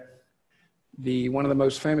 okay? One of the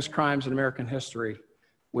most famous crimes in American history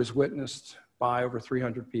was witnessed by over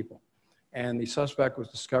 300 people. And the suspect was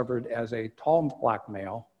discovered as a tall black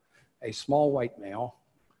male, a small white male,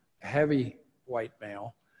 a heavy white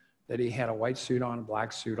male, that he had a white suit on, a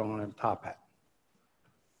black suit on, and a top hat.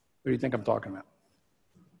 Who do you think I'm talking about?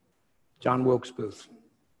 John Wilkes Booth.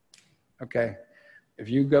 Okay, if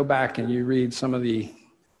you go back and you read some of there's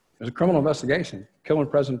a criminal investigation. Killing a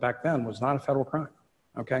president back then was not a federal crime,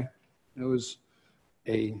 okay? It was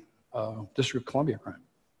a District of Columbia crime.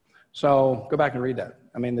 So go back and read that.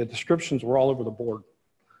 I mean, the descriptions were all over the board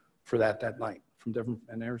for that night from different,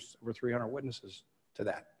 and there's over 300 witnesses to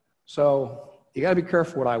that. So you gotta be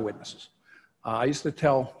careful with eyewitnesses. I used to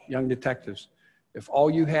tell young detectives, if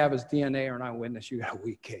all you have is DNA or an eyewitness, you got a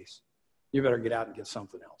weak case. You better get out and get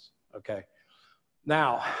something else, okay?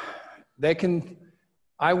 Now,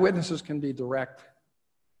 eyewitnesses can be direct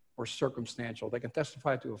or circumstantial. They can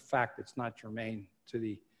testify to a fact that's not germane to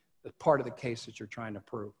the part of the case that you're trying to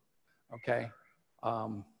prove, okay?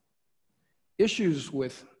 Issues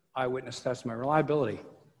with eyewitness testimony, reliability.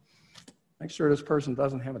 Make sure this person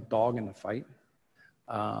doesn't have a dog in the fight.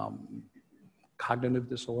 Cognitive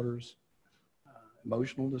disorders,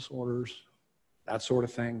 emotional disorders, that sort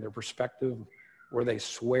of thing. Their perspective, where they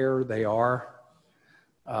swear they are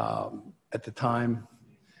at the time.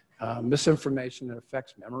 Misinformation that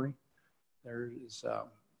affects memory. There's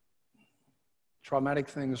traumatic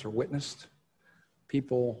things are witnessed.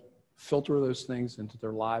 People filter those things into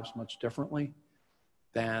their lives much differently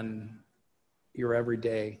than your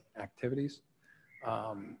everyday activities.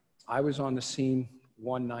 I was on the scene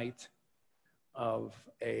one night of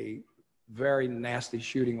a very nasty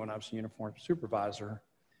shooting when I was a uniformed supervisor,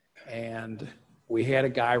 and we had a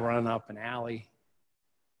guy running up an alley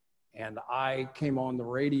And I came on the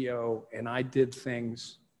radio and I did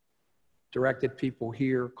things, directed people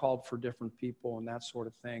here, called for different people and that sort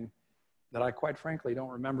of thing, that I quite frankly don't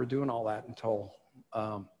remember doing all that until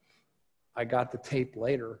I got the tape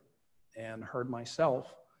later and heard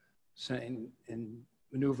myself saying and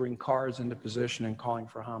maneuvering cars into position and calling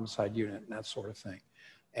for a homicide unit and that sort of thing.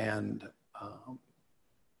 And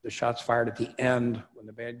the shots fired at the end when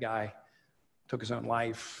the bad guy took his own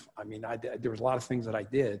life. I mean, there was a lot of things that I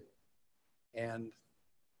did. And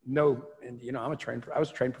you know, I was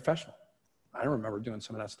a trained professional. I don't remember doing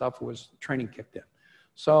some of that stuff. It was training kicked in.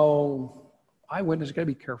 So eyewitness, got to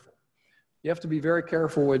be careful. You have to be very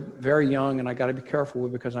careful with very young, and I got to be careful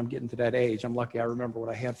with because I'm getting to that age. I'm lucky I remember what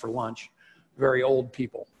I had for lunch. Very old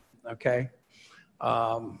people, okay?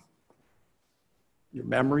 Your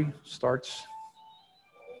memory starts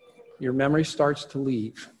to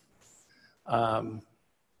leave.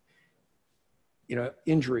 You know,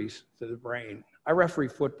 injuries to the brain. I referee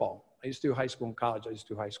football. I used to do high school and college. I used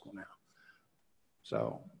to do high school now.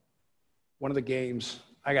 So one of the games,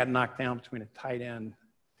 I got knocked down between a tight end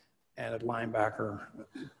and a linebacker,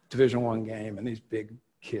 Division I game, and these big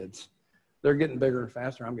kids. They're getting bigger and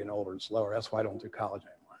faster. I'm getting older and slower. That's why I don't do college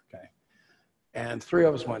anymore, okay? And 3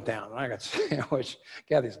 of us went down, and I got sandwiched.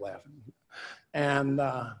 Kathy's laughing. And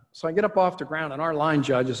so I get up off the ground, and our line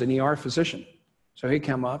judge is an ER physician. So he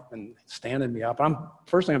came up and standing me up.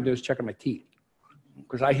 First thing I'm doing is checking my teeth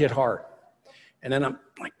because I hit hard. And then I'm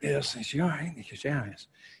like this. And he says, "You all right?" He says, "Yeah."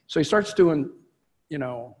 So he starts doing, you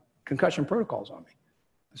know, concussion protocols on me.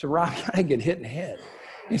 I said, "Rob, I didn't get hit in the head."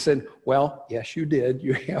 He said, "Well, yes, you did.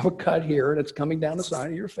 You have a cut here, and it's coming down the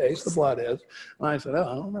side of your face. The blood is." And I said, "Oh,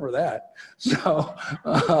 I don't remember that." So,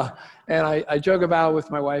 and I joke about it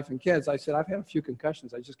with my wife and kids. I said, "I've had a few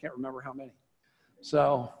concussions. I just can't remember how many."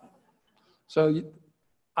 So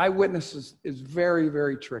eyewitness is very,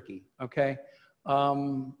 very tricky, okay?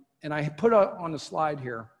 And I put on the slide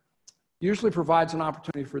here, usually provides an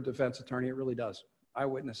opportunity for a defense attorney. It really does.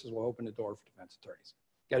 Eyewitnesses will open the door for defense attorneys.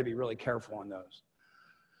 Got to be really careful on those.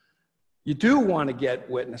 You do want to get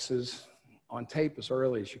witnesses on tape as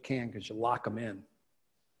early as you can because you lock them in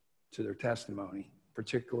to their testimony,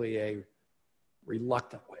 particularly a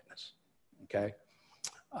reluctant witness, okay?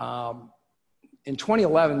 In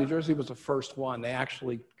 2011, New Jersey was the first one. They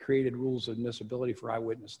actually created rules of admissibility for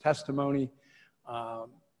eyewitness testimony.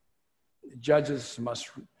 Judges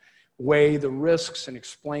must weigh the risks and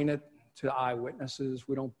explain it to eyewitnesses.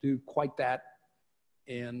 We don't do quite that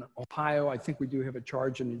in Ohio. I think we do have a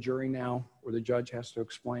charge in the jury now where the judge has to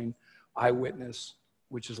explain eyewitness,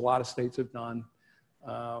 which is a lot of states have done.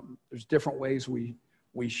 There's different ways we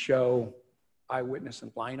show eyewitness in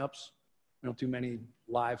lineups. We don't do many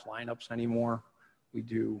live lineups anymore. We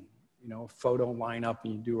do, you know, a photo lineup,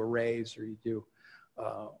 and you do arrays, or you do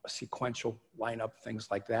a sequential lineup, things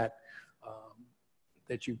like that,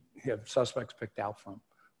 that you have suspects picked out from.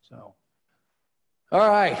 So, all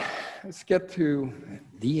right, let's get to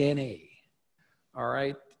DNA. All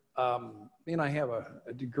right, me and I have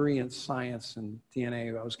a degree in science and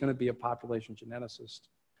DNA. I was going to be a population geneticist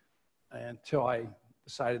until I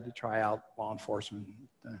decided to try out law enforcement.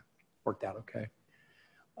 Worked out okay.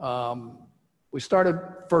 We started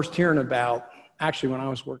first hearing about, actually when I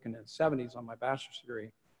was working in the 70s on my bachelor's degree,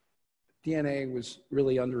 DNA was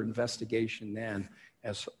really under investigation then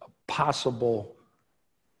as a possible,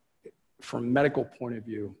 from a medical point of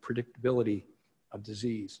view, predictability of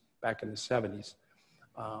disease back in the 70s.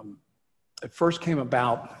 It first came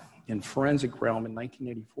about in forensic realm in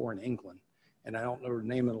 1984 in England. And I don't know the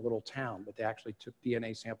name of the little town, but they actually took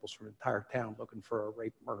DNA samples from an entire town looking for a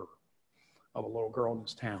rape murderer of a little girl in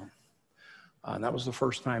this town. And that was the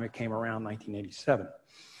first time it came around, 1987.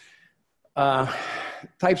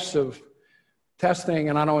 Types of testing,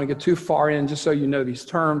 and I don't want to get too far in, just so you know these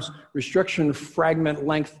terms: restriction, fragment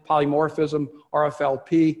length, polymorphism,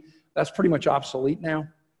 RFLP. That's pretty much obsolete now.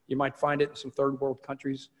 You might find it in some third world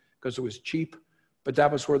countries because it was cheap, but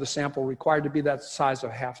that was where the sample required to be that size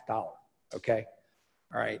of $0.50, okay?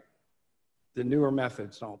 All right, the newer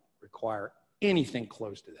methods don't require anything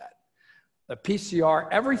close to that. The PCR,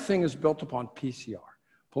 everything is built upon PCR,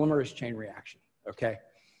 polymerase chain reaction, okay?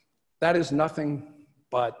 That is nothing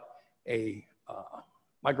but a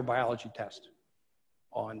microbiology test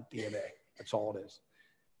on DNA. That's all it is.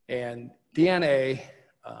 And DNA,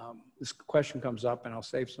 this question comes up, and I'll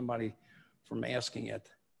save somebody from asking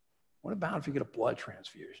it. What about if you get a blood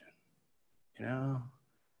transfusion? You know,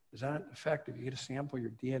 does that affect if you get a sample of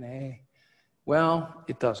your DNA? Well,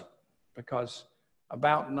 it doesn't, because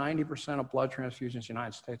about 90% of blood transfusions in the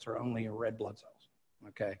United States are only in red blood cells,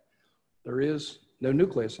 okay? There is no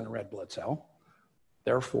nucleus in a red blood cell,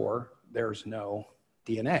 Therefore, there's no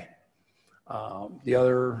DNA. The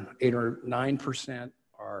other 8 or 9%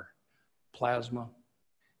 are plasma,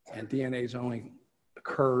 and DNA only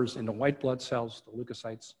occurs in the white blood cells, the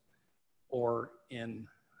leukocytes, or in,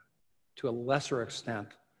 to a lesser extent,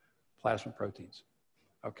 plasma proteins,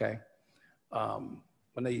 okay?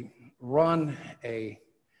 When they run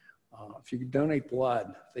if you donate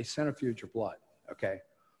blood, they centrifuge your blood, okay?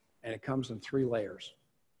 And it comes in 3 layers.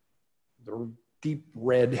 The deep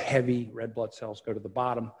red, heavy red blood cells go to the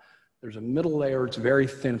bottom. There's a middle layer, it's very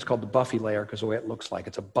thin, it's called the buffy layer because the way it looks like,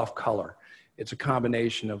 it's a buff color. It's a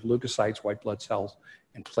combination of leukocytes, white blood cells,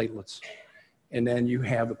 and platelets. And then you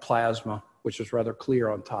have the plasma, which is rather clear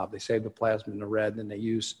on top. They save the plasma in the red, and they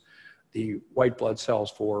use the white blood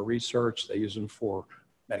cells for research. They use them for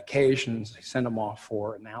medications. They send them off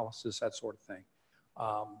for analysis, that sort of thing.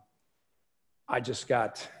 I just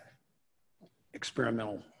got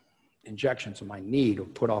experimental injections in my knee to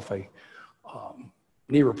put off a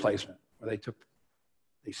knee replacement, where they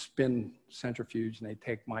spin centrifuge and they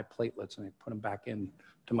take my platelets and they put them back in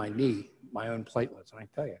to my knee, my own platelets. And I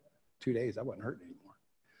tell you, 2 days, I wasn't hurting anymore.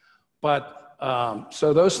 But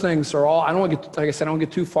so those things are all, I don't want to get, like I said, I don't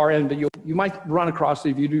get too far in, but you might run across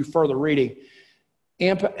it if you do further reading.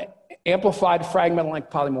 Amplified fragmental length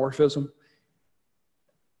polymorphism.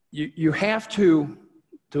 You have to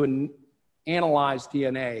analyze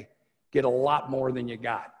DNA, get a lot more than you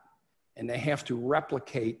got. And they have to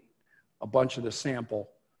replicate a bunch of the sample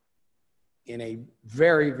in a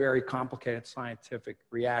very, very complicated scientific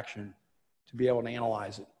reaction to be able to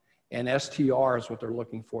analyze it. And STR is what they're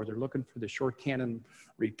looking for. They're looking for the short cannon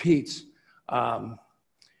repeats.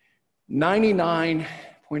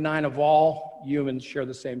 99.9 of all humans share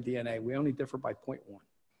the same DNA. We only differ by 0.1,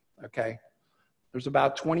 okay? There's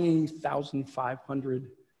about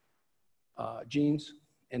 20,500 genes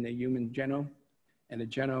in the human genome, and the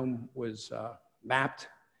genome was mapped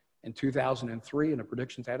in 2003, and the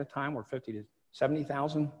predictions at a time were 50 to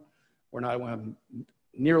 70,000. We're not going to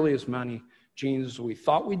nearly as many genes as we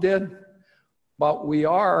thought we did, but we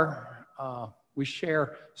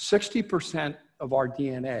share 60% of our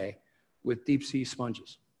DNA with deep sea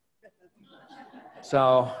sponges.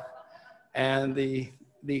 So, and the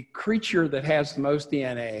creature that has the most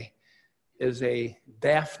DNA is a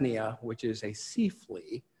Daphnia, which is a sea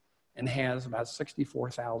flea, and has about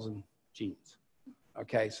 64,000 genes.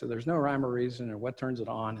 Okay, so there's no rhyme or reason or what turns it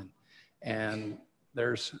on. And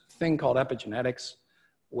there's a thing called epigenetics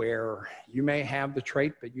where you may have the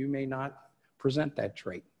trait, but you may not present that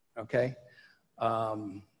trait, okay?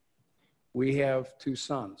 We have 2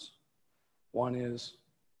 sons. One is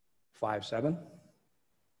 5'7",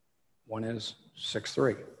 one is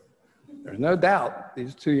 6'3". There's no doubt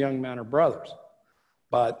these 2 young men are brothers,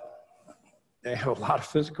 but they have a lot of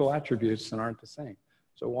physical attributes that aren't the same.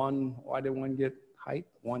 So why did one get height,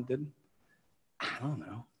 one didn't? I don't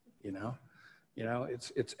know, you know,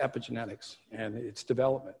 it's epigenetics and it's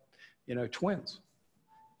development. You know, twins,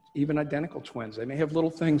 even identical twins, they may have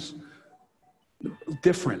little things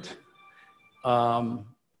different.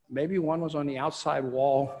 Maybe one was on the outside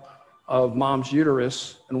wall of mom's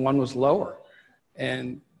uterus and one was lower.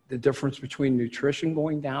 And the difference between nutrition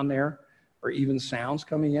going down there or even sounds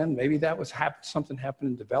coming in, maybe that was something happened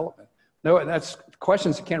in development. No, that's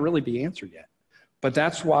questions that can't really be answered yet. But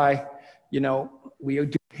that's why, you know, we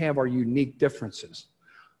do have our unique differences.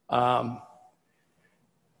 The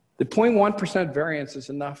 0.1% variance is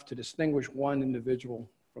enough to distinguish one individual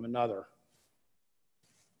from another.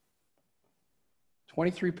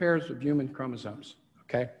 23 pairs of human chromosomes,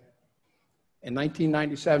 okay? In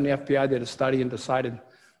 1997, the FBI did a study and decided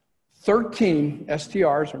 13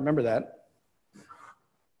 STRs, remember that,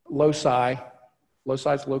 loci's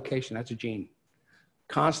location, that's a gene,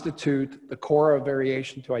 constitute the core of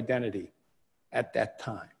variation to identity at that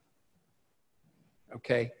time,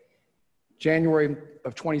 okay? January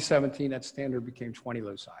of 2017, that standard became 20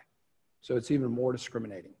 loci. So it's even more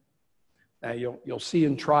discriminating. Now you'll see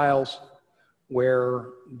in trials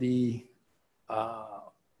where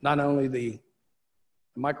not only the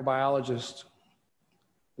microbiologist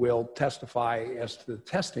will testify as to the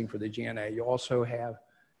testing for the DNA, you also have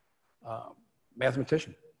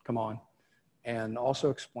mathematician come on and also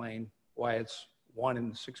explain why it's 1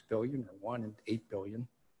 in 6 billion or 1 in 8 billion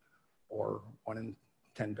or 1 in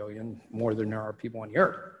 10 billion, more than there are people on the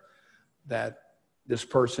earth, that this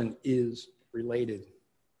person is related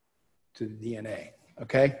to the DNA,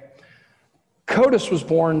 okay? CODIS was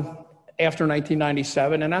born after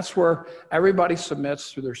 1997, and that's where everybody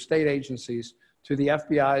submits through their state agencies to the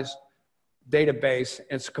FBI's database.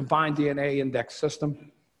 It's a combined DNA index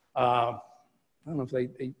system. I don't know if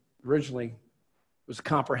they originally, it was a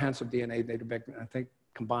comprehensive DNA database, I think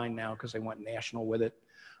combined now because they went national with it.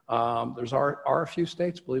 Are a few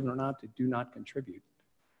states, believe it or not, that do not contribute.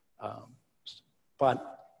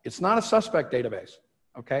 But it's not a suspect database,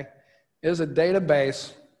 okay? It is a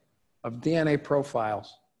database of DNA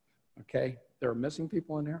profiles, okay? There are missing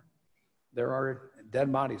people in there. There are dead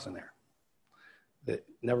bodies in there that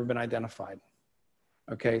never been identified,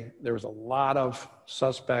 okay? There was a lot of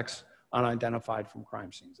suspects unidentified from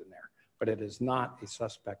crime scenes in there, but it is not a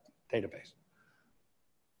suspect database.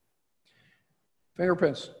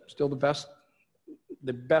 Fingerprints, still the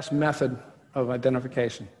best method of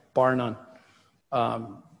identification, bar none.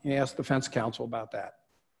 You ask defense counsel about that.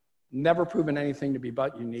 Never proven anything to be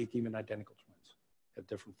but unique, even identical twins have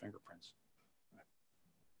different fingerprints.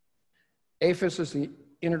 AFIS is the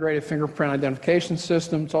Integrated Fingerprint Identification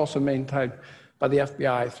System. It's also maintained by the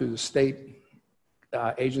FBI through the state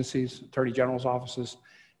agencies, attorney general's offices,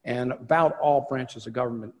 and about all branches of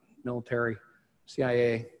government, military,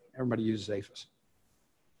 CIA, everybody uses AFIS.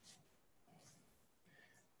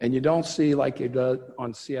 And you don't see like you do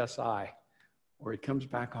on CSI, where it comes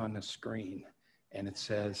back on the screen and it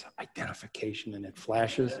says identification and it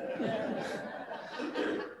flashes.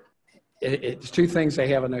 It's two things they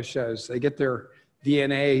have in those shows. They get their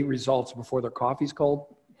DNA results before their coffee's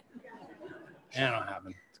cold. That don't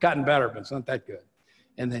happen. It's gotten better, but it's not that good.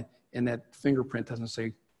 And that fingerprint doesn't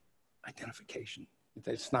say identification.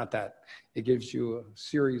 It's not that. It gives you a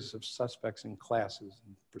series of suspects and classes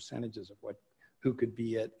and percentages of who could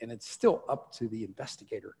be it. And it's still up to the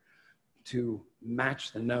investigator to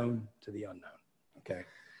match the known to the unknown, okay?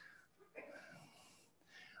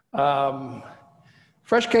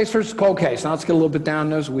 Fresh case versus cold case. Now let's get a little bit down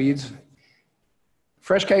those weeds.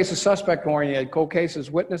 Fresh case is suspect-oriented. Cold case is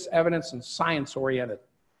witness, evidence, and science-oriented,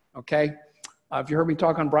 okay? If you heard me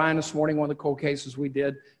talk on Brian this morning, one of the cold cases we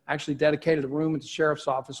did, actually dedicated a room at the sheriff's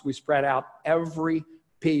office. We spread out every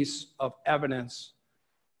piece of evidence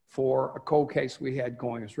for a cold case we had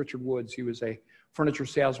going. It was Richard Woods. He was a furniture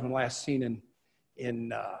salesman last seen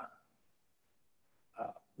in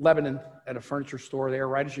Lebanon at a furniture store there,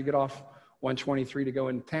 right as you get off 123 to go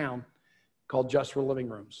into town, called Just for Living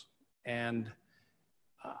Rooms. And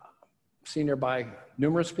seen there by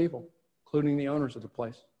numerous people, including the owners of the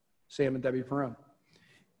place, Sam and Debbie Perrone.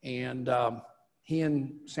 And he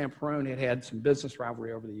and Sam Perrone had had some business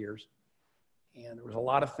rivalry over the years. And there was a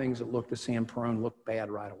lot of things that looked to Sam Perrone looked bad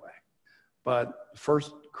right away. But the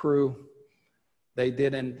first crew, they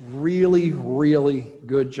did a really, really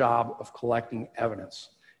good job of collecting evidence.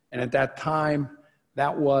 And at that time,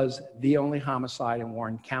 that was the only homicide in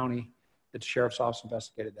Warren County that the sheriff's office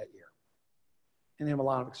investigated that year. And they have a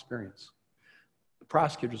lot of experience. The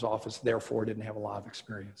prosecutor's office, therefore, didn't have a lot of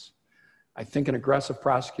experience. I think an aggressive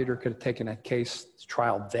prosecutor could have taken that case to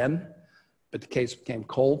trial then, but the case became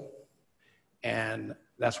cold. And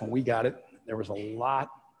that's when we got it. There was a lot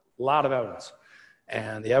of evidence.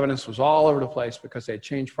 And the evidence was all over the place because they had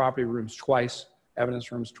changed property rooms twice,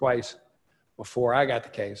 evidence rooms twice before I got the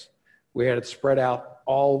case. We had it spread out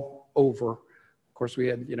all over. Of course, we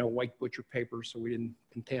had, white butcher paper, so we didn't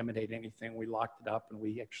contaminate anything. We locked it up and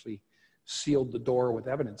we actually sealed the door with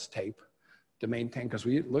evidence tape to maintain, because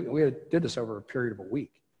we did this over a period of a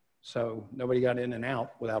week. So nobody got in and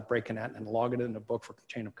out without breaking that and logging it in the book for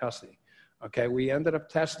chain of custody. Okay, we ended up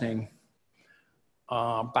testing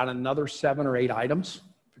about another 7 or 8 items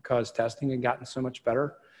because testing had gotten so much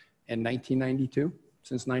better in 1992.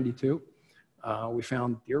 Since 92, we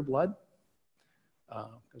found deer blood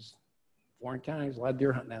because Warren County has a lot of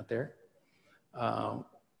deer hunting out there.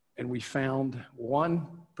 And we found one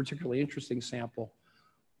particularly interesting sample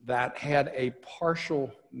that had a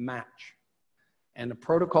partial match. And the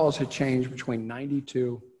protocols had changed between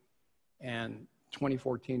 92 and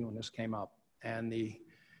 2014 when this came up. And the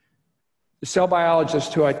cell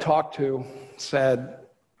biologist who I talked to said,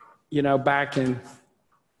 back in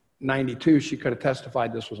 92, she could have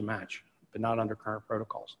testified this was a match, but not under current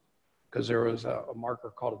protocols. Because there was a marker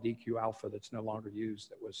called a DQ alpha that's no longer used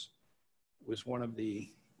that was one of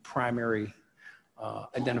the primary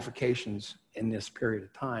identifications in this period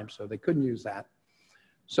of time. So they couldn't use that.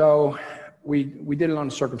 So we did it on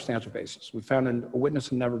a circumstantial basis. We found a witness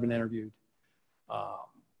had never been interviewed.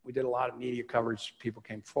 We did a lot of media coverage. People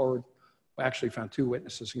came forward. We actually found 2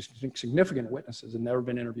 witnesses, significant witnesses, had never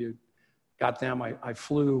been interviewed. Got them. I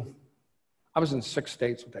was in 6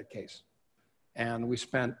 states with that case. And we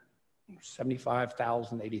spent $75,000,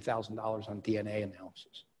 $80,000 on DNA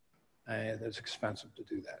analysis. And it's expensive to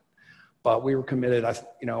do that. But we were committed. I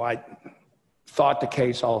thought the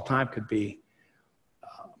case all the time could be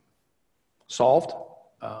solved.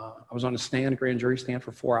 I was on the stand, grand jury stand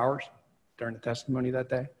for 4 hours, during the testimony that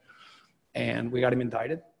day. And we got him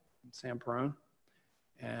indicted, Sam Perrone.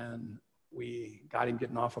 And we got him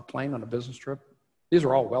getting off a plane on a business trip. These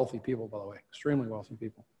are all wealthy people, by the way, extremely wealthy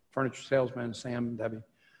people. Furniture salesman, Sam and Debbie,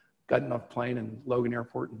 got off a plane in Logan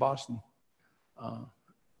Airport in Boston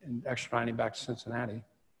and extradited him back to Cincinnati.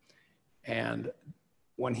 And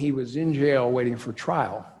when he was in jail waiting for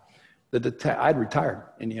trial, I'd retired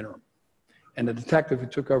in the interim. And the detective who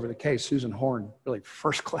took over the case, Susan Horn, really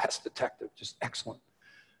first-class detective, just excellent.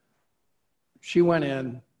 She went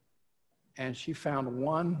in and she found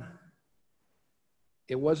one.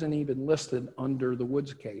 It wasn't even listed under the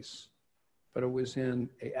Woods case, but it was in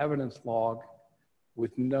an evidence log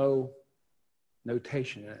with no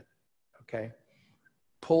notation in it, okay?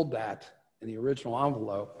 Pulled that, and the original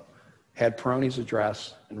envelope had Perrone's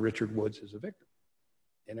address and Richard Woods as a victim.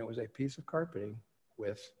 And it was a piece of carpeting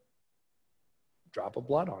with a drop of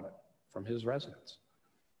blood on it from his residence,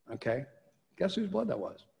 okay? Guess whose blood that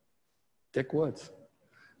was? Dick Woods.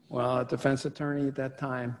 Well, a defense attorney at that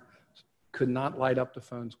time could not light up the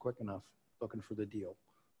phones quick enough looking for the deal,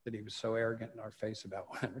 that he was so arrogant in our face about,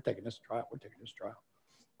 we're taking this trial, we're taking this trial.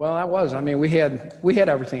 Well, that was, I mean, we had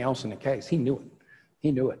everything else in the case. He knew it.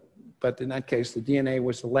 He knew it. But in that case, the DNA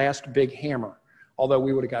was the last big hammer, although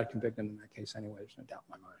we would have got convicted in that case anyway, there's no doubt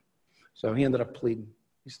in my mind. So he ended up pleading.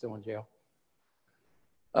 He's still in jail.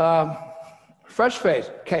 Fresh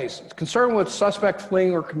case, concerned with suspect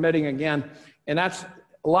fleeing or committing again. And that's,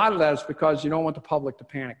 a lot of that is because you don't want the public to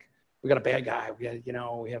panic. We got a bad guy.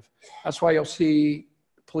 That's why you'll see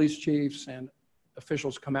police chiefs and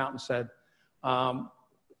officials come out and said,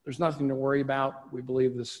 there's nothing to worry about. We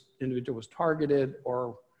believe this individual was targeted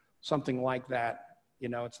or something like that. You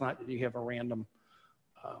know, it's not that you have a random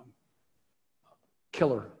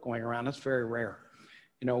killer going around. That's very rare.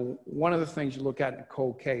 You know, one of the things you look at in a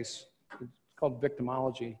cold case, it's called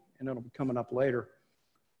victimology, and it'll be coming up later.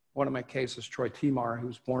 One of my cases, Troy Timar, who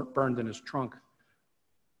was burned in his trunk,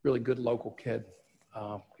 really good local kid,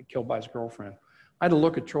 killed by his girlfriend. I had to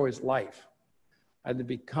look at Troy's life. I had to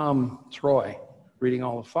become Troy, reading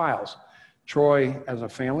all the files. Troy as a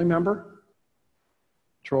family member,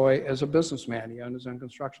 Troy as a businessman, he owned his own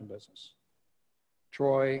construction business.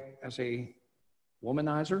 Troy as a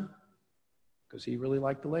womanizer, because he really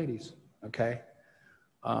liked the ladies, okay?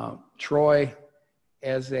 Troy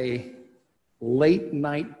as a late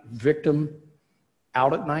night victim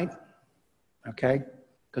out at night, okay?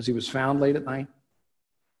 Because he was found late at night.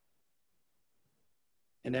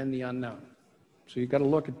 And then the unknown. So you've got to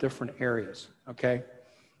look at different areas, okay?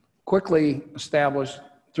 Quickly established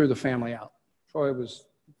through the family out. Troy was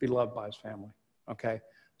beloved by his family, okay?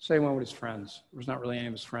 Same one with his friends. There was not really any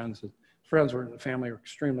of his friends. His friends were in the family were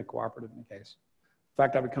extremely cooperative in the case. In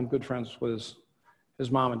fact, I become good friends with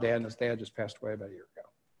his mom and dad, and his dad just passed away about a year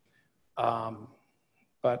ago.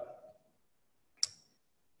 But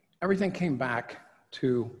everything came back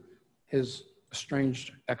to his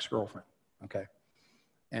estranged ex-girlfriend, okay?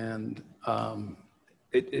 And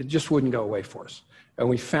it just wouldn't go away for us. And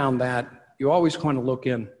we found that you always want to look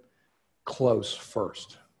in close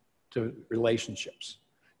first to relationships.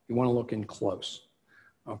 You want to look in close,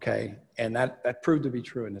 okay? And that proved to be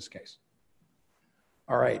true in this case.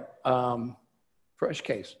 All right, fresh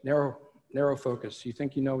case, narrow focus. You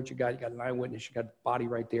think you know what you got an eyewitness, you got the body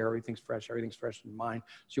right there, everything's fresh in mind.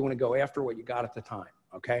 So you want to go after what you got at the time,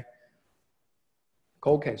 okay?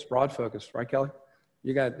 Cold case, broad focus, right, Kelly?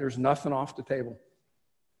 There's nothing off the table.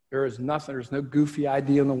 There's no goofy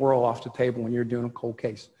idea in the world off the table when you're doing a cold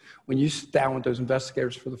case. When you sit down with those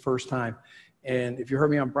investigators for the first time, and if you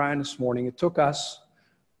heard me on Brian this morning, it took us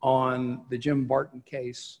on the Jim Barton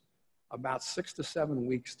case about 6 to 7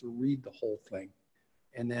 weeks to read the whole thing.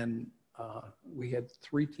 And then we had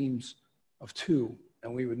 3 teams of 2,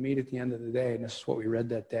 and we would meet at the end of the day, and this is what we read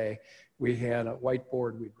that day. We had a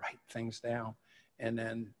whiteboard, we'd write things down, and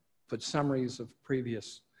then put summaries of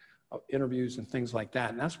previous interviews and things like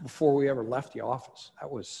that. And that's before we ever left the office. That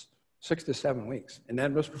was 6 to 7 weeks. And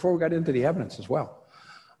then it was before we got into the evidence as well.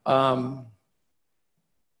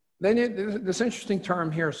 Then this interesting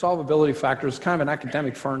term here, solvability factors, kind of an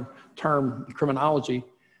academic term in criminology.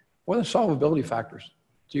 What are the solvability factors?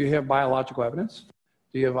 Do you have biological evidence?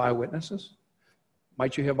 Do you have eyewitnesses?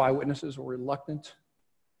 Might you have eyewitnesses who were reluctant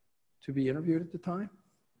to be interviewed at the time?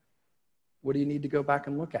 What do you need to go back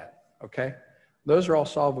and look at, okay? Those are all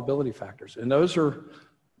solvability factors. And those are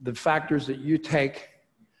the factors that you take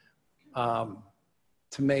to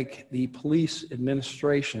make the police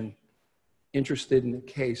administration interested in the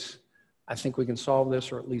case. I think we can solve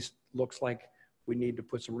this, or at least looks like we need to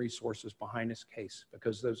put some resources behind this case,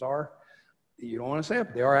 because those are, you don't want to say it,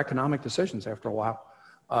 but they are economic decisions after a while.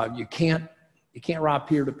 You can't rob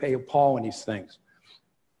Peter to pay Paul in these things.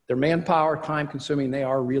 They're manpower, time consuming. They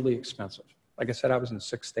are really expensive. Like I said, I was in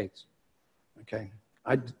 6 states. Okay.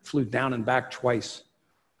 I flew down and back twice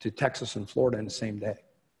to Texas and Florida in the same day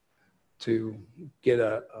to get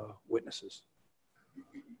witnesses.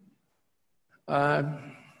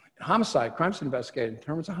 Homicide, crime scene investigating. In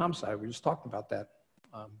terms of homicide, we just talked about that.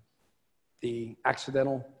 The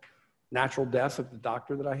accidental natural death of the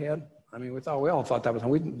doctor that I had. I mean, we all thought that was,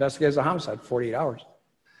 we investigated as a homicide for 48 hours.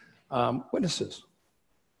 Witnesses.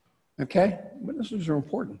 Okay, witnesses are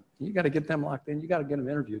important. You got to get them locked in. You got to get them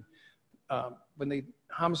interviewed. When they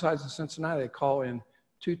homicides in Cincinnati, they call in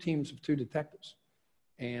 2 teams of 2 detectives,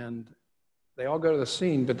 and they all go to the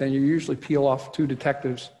scene. But then you usually peel off 2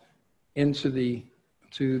 detectives into the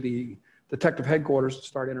detective headquarters to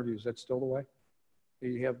start interviews. That's still the way.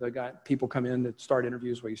 You have people come in that start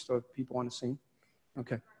interviews where you still have people on the scene.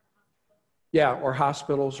 Okay. Yeah, or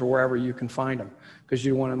hospitals or wherever you can find them, because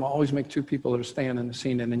you want to always make 2 people that are staying in the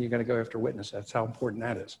scene, and then you got to go after witness. That's how important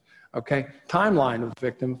that is. Okay, timeline of the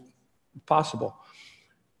victim, possible.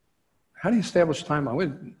 How do you establish a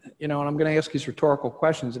timeline? You know, and I'm going to ask these rhetorical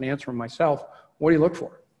questions and answer them myself. What do you look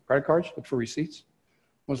for? Credit cards? Look for receipts.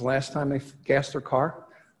 When was the last time they gassed their car?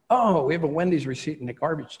 Oh, we have a Wendy's receipt in the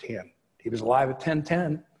garbage can. He was alive at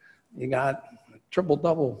 10:10. You got a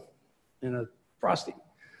triple-double in a Frosty,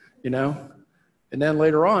 you know? And then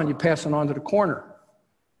later on, you pass it on to the coroner.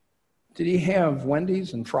 Did he have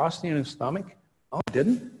Wendy's and Frosty in his stomach? Oh, he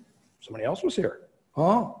didn't. Somebody else was here.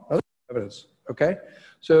 Oh, other evidence. Okay?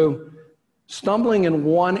 So stumbling in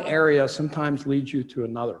one area sometimes leads you to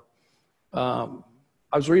another. I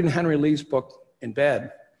was reading Henry Lee's book in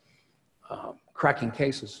bed, Cracking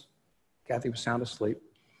Cases. Kathy was sound asleep.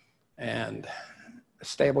 And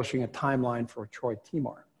establishing a timeline for Troy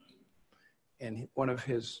Timar. And one of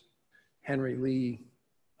his Henry Lee,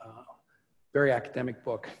 very academic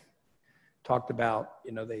book, talked about,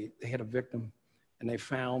 you know, they had a victim and they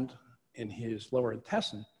found in his lower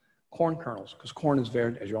intestine corn kernels, because corn is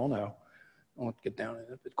very, as you all know, I won't get down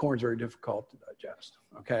in it, but corn is very difficult to digest,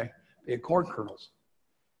 okay? They had corn kernels.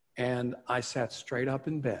 And I sat straight up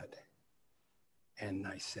in bed and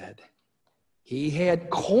I said, he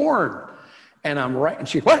had corn. And I'm right, and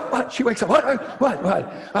she, what? She wakes up, what?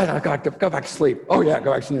 I got to go back to sleep. Oh yeah,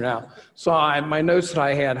 go back to sleep now. So my notes that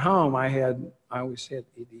I had home, I always had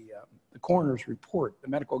the coroner's report, the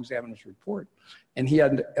medical examiner's report, and he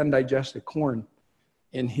had undigested corn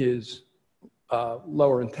in his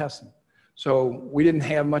lower intestine. So we didn't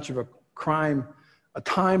have much of a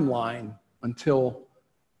timeline until,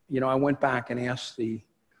 you know, I went back and asked the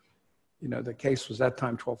case was that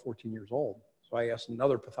time 12, 14 years old. So I asked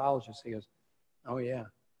another pathologist, he goes, oh yeah,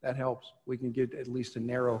 that helps. We can get at least a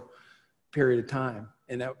narrow period of time.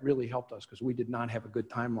 And that really helped us because we did not have a good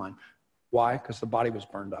timeline. Why? Because the body was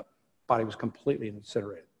burned up. Body was completely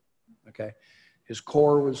incinerated, okay? His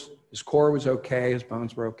core was okay, his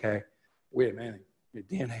bones were okay. We didn't have anything, your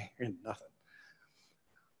DNA, nothing.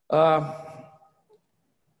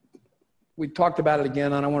 We talked about it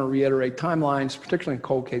again, and I want to reiterate, timelines, particularly in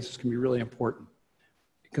cold cases, can be really important.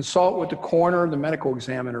 Consult with the coroner, the medical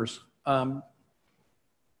examiners.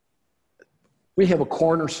 We have a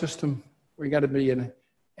coroner system where you got to be an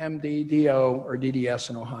MD, DO, or DDS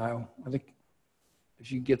in Ohio. I think if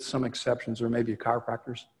you get some exceptions, or maybe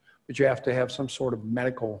chiropractors, but you have to have some sort of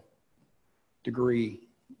medical degree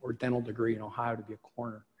or dental degree in Ohio to be a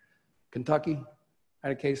coroner. Kentucky, I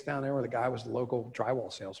had a case down there where the guy was the local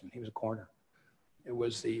drywall salesman. He was a coroner. It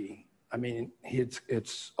was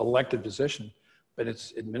it's elected position, but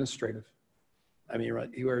it's administrative. I mean, right,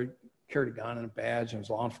 he carried a gun and a badge and it was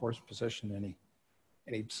a law enforcement position, and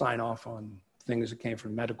he'd sign off on things that came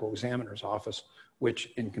from the medical examiner's office, which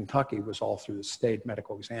in Kentucky was all through the state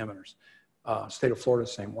medical examiners. State of Florida,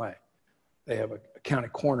 the same way. They have a county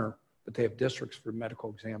coroner, but they have districts for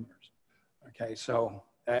medical examiners. Okay, so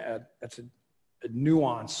that's a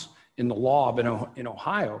nuance in the law, but in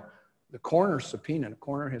Ohio, the coroner's subpoena, the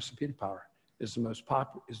coroner has subpoena power, is the most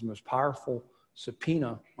powerful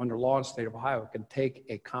subpoena under law in the state of Ohio. It can take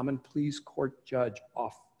a common pleas court judge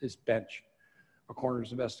off his bench. A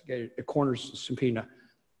coroner's investigated, a coroner's subpoena,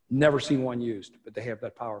 never seen one used, but they have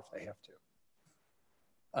that power if they have to.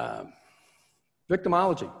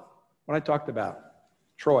 Victimology, what I talked about.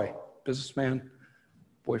 Troy, businessman,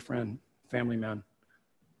 boyfriend, family man,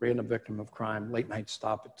 random victim of crime, late night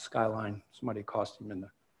stop at the Skyline, somebody accosted him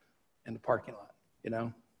in the parking lot, you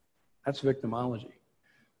know? That's victimology.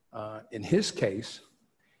 In his case,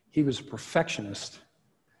 he was a perfectionist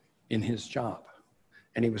in his job,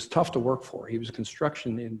 and he was tough to work for. He was a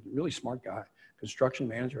really smart guy, construction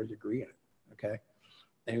manager, a degree in it, okay?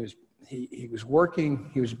 And he was working,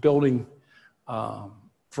 he was building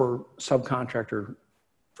for subcontractor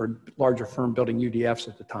for a larger firm building UDFs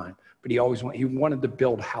at the time. But he wanted to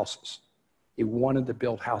build houses. He wanted to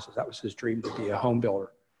build houses. That was his dream, to be a home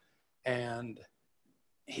builder. And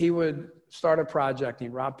he would start a project and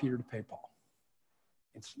he'd rob Peter to pay Paul.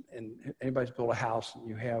 And anybody's built a house and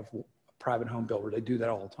you have a private home builder, they do that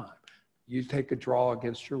all the time. You take a draw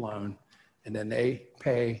against your loan and then they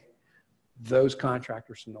pay those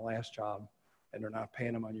contractors from the last job and they're not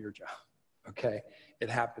paying them on your job, okay? It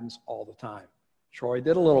happens all the time. Troy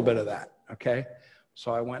did a little bit of that, okay?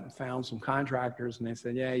 So I went and found some contractors and they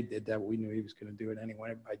said, yeah, he did that. We knew he was gonna do it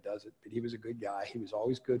anyway. Everybody does it, but he was a good guy. He was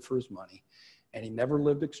always good for his money and he never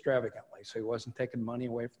lived extravagantly. So he wasn't taking money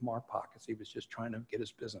away from our pockets. He was just trying to get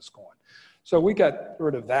his business going. So we got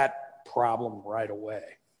rid of that problem right away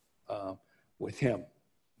with him.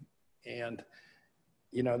 And,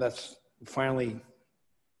 you know, that's finally,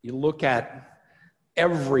 you look at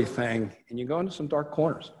everything and you go into some dark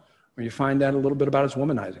corners where you find out a little bit about his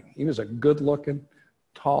womanizing. He was a good-looking,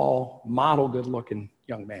 tall, model good-looking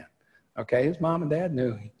young man. Okay, his mom and dad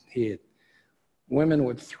knew women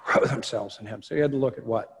would throw themselves in him. So he had to look at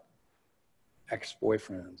what?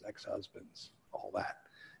 Ex-boyfriends, ex-husbands, all that.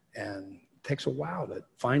 And it takes a while to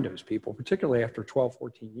find those people, particularly after 12,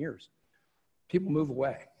 14 years. People move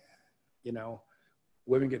away. You know,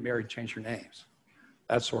 women get married, change their names,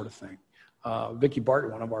 that sort of thing. Vicki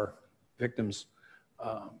Barton, one of our victims,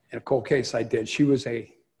 in a cold case I did, she was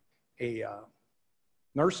a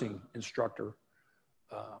nursing instructor,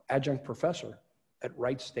 adjunct professor at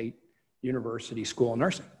Wright State University School of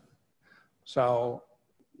Nursing. So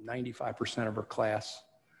 95% of her class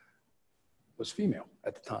was female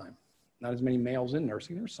at the time. Not as many males in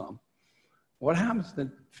nursing, there's some. What happens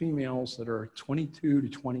to females that are 22 to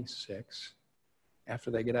 26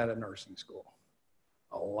 after they get out of nursing school?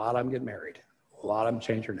 A lot of them get married. A lot of them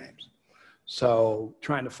change their names. So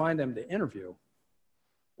trying to find them to interview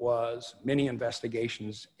was many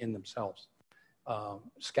investigations in themselves,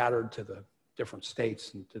 scattered to the different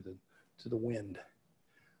states and to the wind.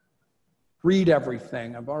 Read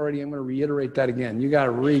everything. I'm going to reiterate that again. You got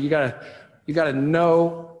to read. You got to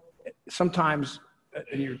know. Sometimes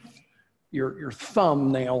your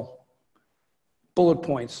thumbnail bullet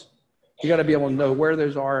points. You got to be able to know where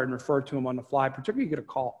those are and refer to them on the fly. Particularly, you get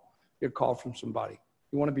a call from somebody.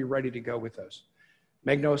 You want to be ready to go with those.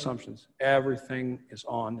 Make no assumptions. Everything is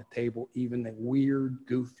on the table, even the weird,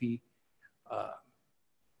 goofy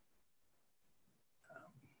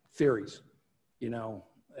theories. You know,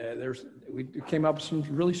 we came up with some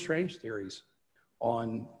really strange theories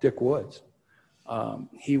on Dick Woods.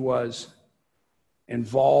 He was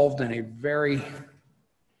involved in a very, how am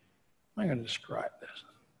I going to describe this?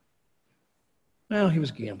 Well, he was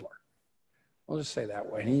a gambler. We'll just say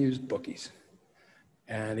that way. And he used bookies.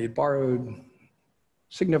 And he borrowed a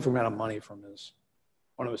significant amount of money from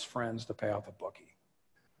one of his friends to pay off a bookie.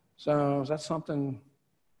 So is that something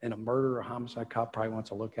in a murder or homicide cop probably wants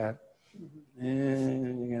to look at?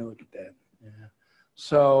 Mm-hmm. You're going to look at that. Yeah.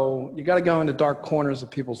 So you got to go into dark corners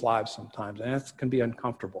of people's lives sometimes, and that can be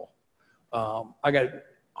uncomfortable. I got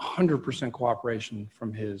 100% cooperation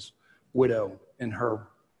from his widow and her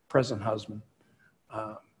present husband.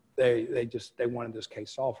 They wanted this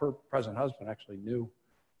case solved. Her present husband actually knew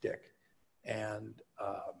Dick. And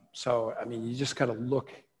so, I mean, you just got to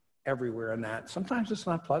look everywhere in that. Sometimes it's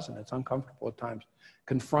not pleasant. It's uncomfortable at times,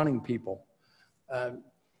 confronting people.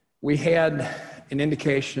 We had an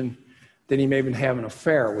indication that he may have been having an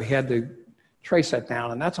affair. We had to trace that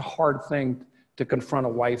down, and that's a hard thing to confront a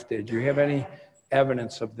wife. Did you have any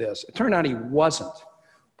evidence of this? It turned out he wasn't,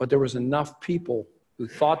 but there was enough people who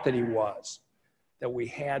thought that he was that we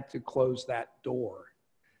had to close that door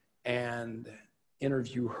and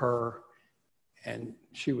interview her, and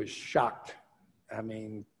she was shocked. I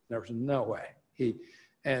mean, there was no way. You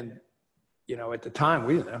know, at the time,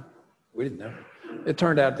 we didn't know. It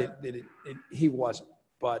turned out that he wasn't,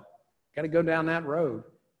 but got to go down that road.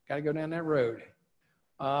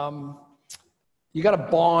 You got to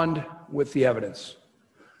bond with the evidence.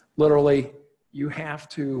 Literally, you have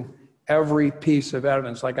to, every piece of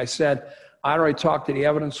evidence. Like I said, I already talked to the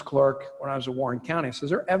evidence clerk when I was at Warren County. I said, is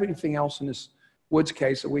there anything else in this Woods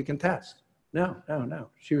case that we can test? No.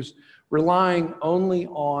 She was relying only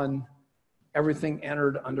on everything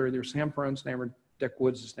entered under either Sam Perone's name or Dick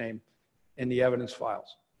Woods' name in the evidence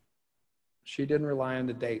files. She didn't rely on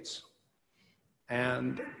the dates.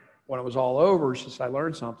 And when it was all over, she said, I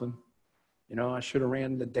learned something. You know, I should have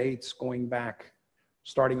ran the dates going back,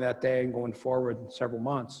 starting that day and going forward several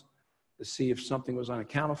months to see if something was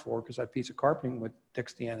unaccounted for, because that piece of carpeting with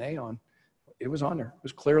Dick's DNA on, it was on there. It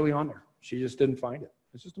was clearly on there. She just didn't find it.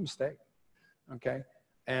 It's just a mistake. Okay.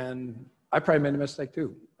 And I probably made a mistake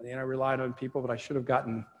too. I relied on people, but I should have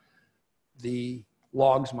gotten the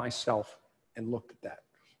logs myself and looked at that.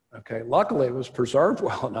 Okay. Luckily, it was preserved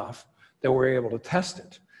well enough that we were able to test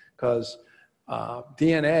it, because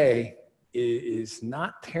DNA is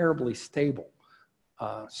not terribly stable.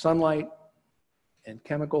 Sunlight and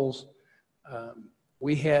chemicals.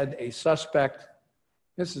 We had a suspect.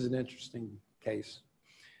 This is an interesting case.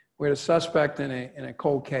 We had a suspect in a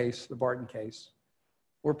cold case, the Barton case.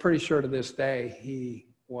 We're pretty sure to this day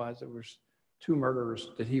there was 2 murderers,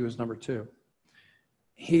 that he was number 2.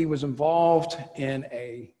 He was involved in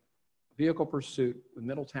a vehicle pursuit with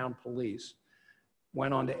Middletown police,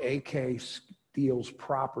 went onto AK Steele's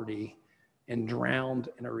property and drowned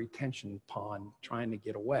in a retention pond trying to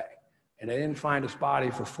get away. And they didn't find his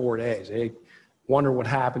body for 4 days. They wondered what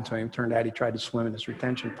happened to him. Turned out he tried to swim in this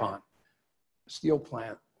retention pond. Steel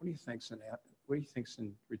plant, what do you think's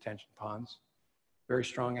in retention ponds? Very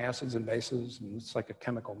strong acids and bases, and it's like a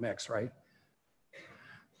chemical mix, right?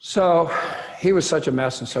 So he was such a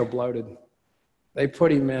mess and so bloated. They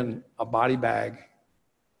put him in a body bag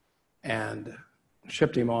and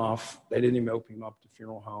shipped him off. They didn't even open him up to the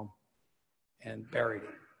funeral home and buried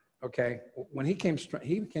him. Okay, when he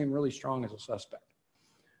became really strong as a suspect.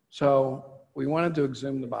 So we wanted to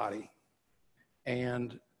exhume the body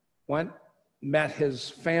and met his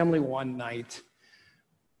family one night.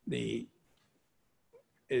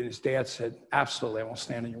 His dad said, absolutely, I won't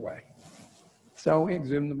stand in your way. So we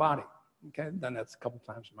exhumed the body. Okay, I've done that a couple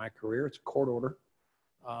times in my career. It's a court order.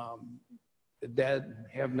 The dead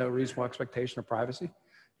have no reasonable expectation of privacy.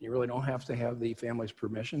 You really don't have to have the family's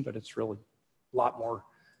permission, but it's really a lot more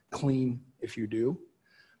clean if you do.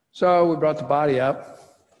 So we brought the body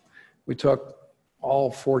up. We took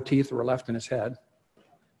all 4 teeth that were left in his head,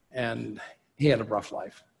 and he had a rough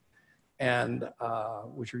life, and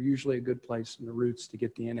which are usually a good place in the roots to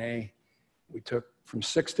get DNA. We took from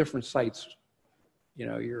 6 different sites. You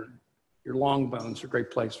know, your long bones are a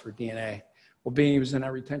great place for DNA. Well, being he was in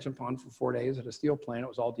that retention pond for 4 days at a steel plant, it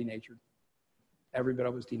was all denatured. Every bit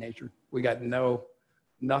of it was denatured. We got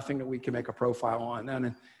nothing that we can make a profile on.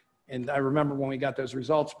 And I remember when we got those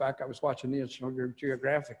results back, I was watching National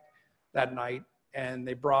Geographic that night, and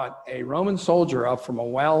they brought a Roman soldier up from a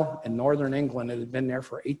well in northern England that had been there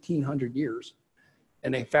for 1,800 years,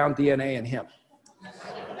 and they found DNA in him.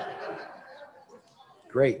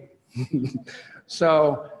 Great.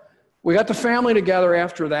 So we got the family together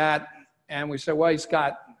after that, and we said, well, he's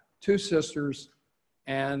got 2 sisters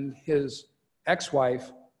and his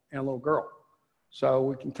ex-wife and a little girl. So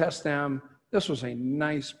we can test them. This was a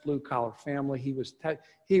nice blue-collar family. He was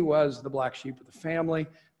the black sheep of the family.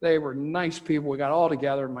 They were nice people. We got all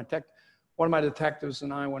together. One of my detectives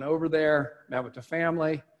and I went over there, met with the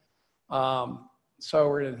family. So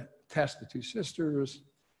we're going to test the 2 sisters,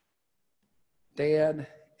 Dad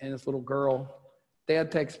and his little girl.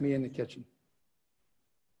 Dad takes me in the kitchen.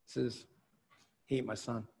 Says, he ate my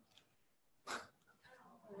son.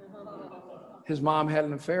 His mom had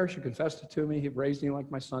an affair. She confessed it to me. He raised me like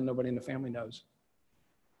my son. Nobody in the family knows.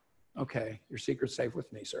 Okay, your secret's safe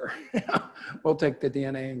with me, sir. We'll take the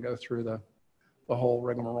DNA and go through the whole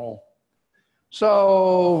rigmarole.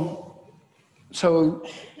 So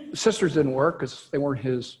sisters didn't work because they weren't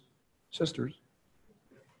his sisters.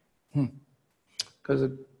 Because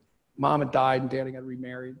mom had died and daddy got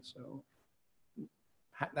remarried, so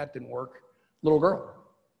that didn't work. Little girl.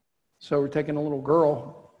 So we're taking a little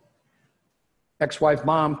girl. Ex-wife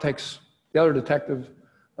mom takes the other detective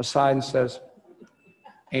aside and says,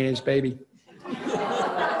 ain't his baby.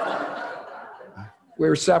 We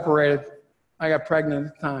were separated. I got pregnant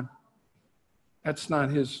at the time. That's not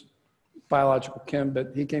his biological kin,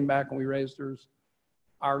 but he came back and we raised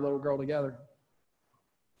our little girl together.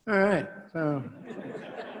 All right, so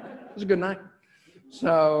it was a good night.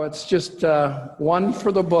 So it's just one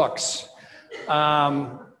for the books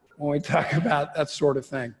when we talk about that sort of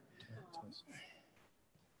thing.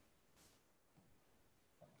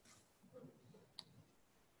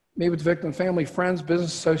 Meet with the victim, family, friends,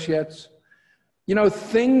 business associates. You know,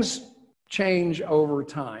 things change over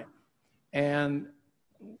time. And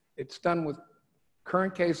it's done with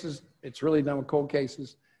current cases. It's really done with cold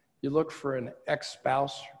cases. You look for an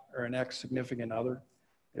ex-spouse or an ex-significant other.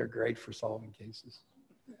 They're great for solving cases.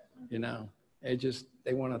 You know,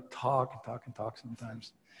 they want to talk and talk and talk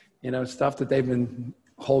sometimes. You know, stuff that they've been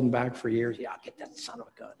holding back for years. Yeah, I'll get that son of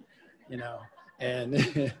a gun, you know,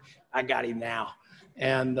 and I got him now.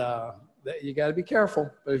 And you got to be careful.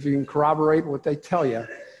 But if you can corroborate what they tell you,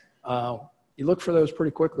 you look for those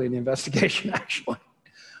pretty quickly in the investigation, actually.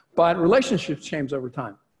 But relationships change over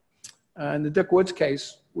time. In the Dick Woods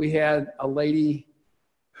case, we had a lady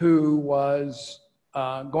who was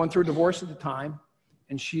going through a divorce at the time,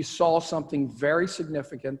 and she saw something very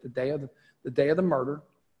significant the day of the murder,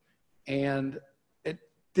 and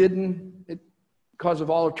because of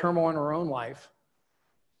all the turmoil in her own life,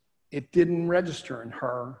 it didn't register in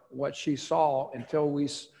her what she saw until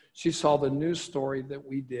she saw the news story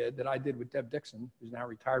that I did with Deb Dixon, who's now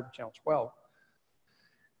retired from Channel 12,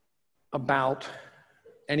 about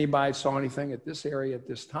anybody saw anything at this area at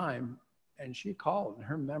this time. And she called, and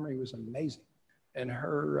her memory was amazing. And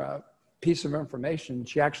her piece of information,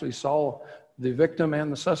 she actually saw the victim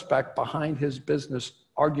and the suspect behind his business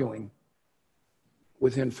arguing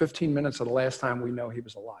within 15 minutes of the last time we know he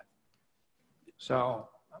was alive. So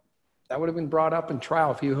that would have been brought up in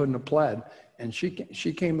trial if he wouldn't have pled. And she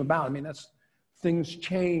came about. I mean, things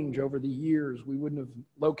change over the years. We wouldn't have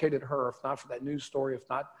located her if not for that news story, if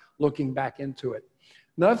not looking back into it.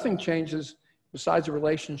 Another thing changes besides the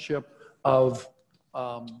relationship of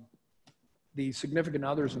the significant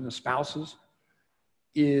others and the spouses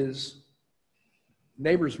is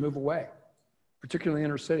neighbors move away, particularly in the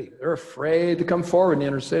inner city. They're afraid to come forward in the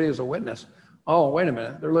inner city as a witness. Oh, wait a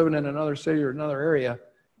minute, they're living in another city or another area.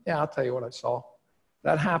 Yeah, I'll tell you what I saw.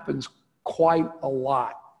 That happens quite a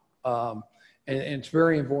lot. And it's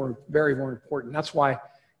very important, very, very important. That's why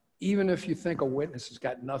even if you think a witness has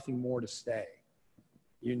got nothing more to say,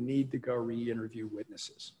 you need to go re-interview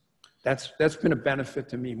witnesses. That's been a benefit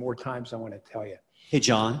to me more times than I want to tell you. Hey,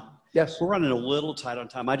 John. Yes. We're running a little tight on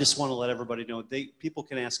time. I just want to let everybody know people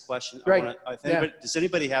can ask questions. Right. Does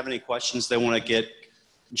anybody have any questions they want to get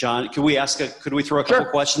John? Could we throw a couple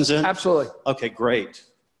questions in? Absolutely. Okay, great.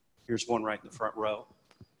 Here's one right in the front row.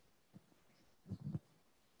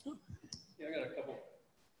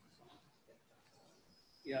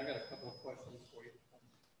 Yeah, I got a couple of questions for you.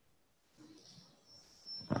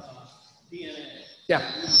 DNA. Yeah.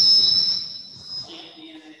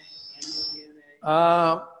 DNA, animal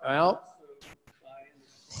DNA. Well.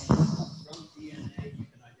 From DNA, you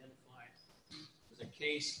can identify. There's a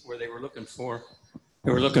case where they were looking for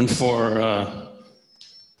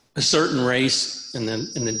a certain race, and then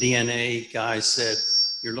the DNA guy said,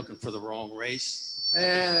 "You're looking for the wrong race."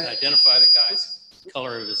 And identify the guy's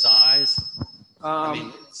color of his eyes. I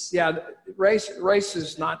mean, yeah, race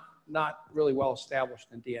is not really well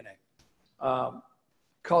established in DNA.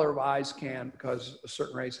 Color of eyes can, because a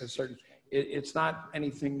certain race has certain. It's not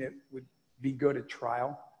anything that would be good at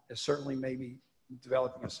trial. It's certainly maybe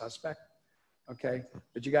developing a suspect. Okay,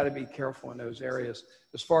 but you got to be careful in those areas.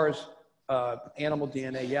 As far as animal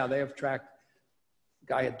DNA, yeah, they have tracked.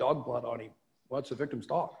 Guy had dog blood on him. Well, it's the victim's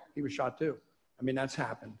dog. He was shot too. I mean, that's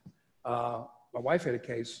happened. My wife had a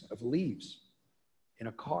case of leaves in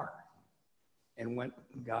a car, and went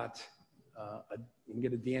and got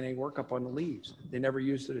get a DNA workup on the leaves. They never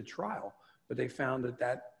used it at trial, but they found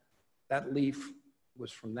that leaf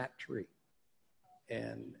was from that tree,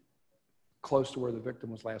 and close to where the victim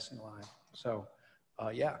was last seen alive. So,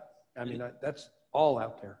 yeah, I mean, that's all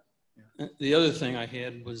out there. Yeah. The other thing I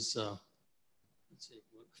had was, let's see,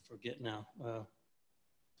 forget now.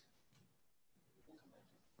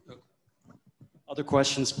 Other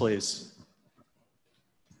questions, please.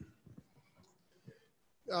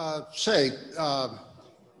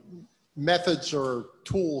 Methods or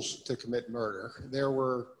tools to commit murder. There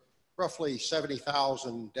were roughly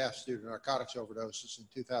 70,000 deaths due to narcotics overdoses in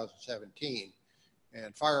 2017,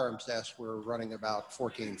 and firearms deaths were running about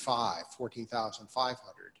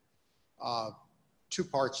 14,500. Two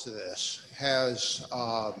parts to this. Has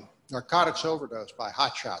narcotics overdose by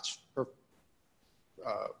hotshots,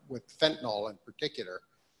 with fentanyl in particular,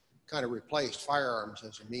 kind of replaced firearms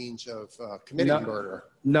as a means of committing murder?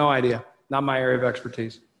 No idea. Not my area of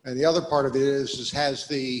expertise. And the other part of it is has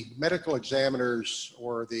the medical examiners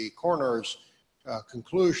or the coroner's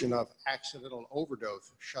conclusion of accidental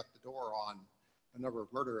overdose shut the door on a number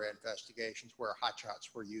of murder investigations where hotshots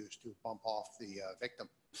were used to bump off the victim?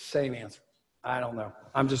 Same answer. I don't know.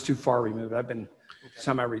 I'm just too far removed. I've been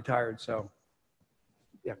semi-retired, so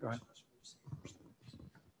yeah, go ahead.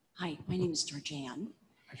 Hi, my name is Georgianne.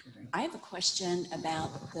 I have a question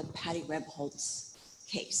about the Patty Rebholz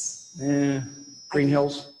case. Green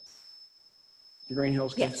Hills? The Green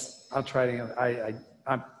Hills case? Yes. I'll try to,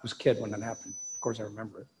 I was a kid when that happened. Of course I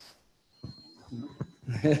remember it.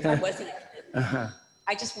 I wasn't a kid.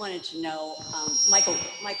 I just wanted to know, Michael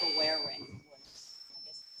Waring was, I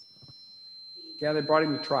guess. Yeah, they brought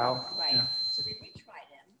him to trial. Right, Yeah. so they retried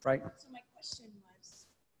him. Right. So my question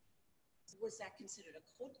was that considered a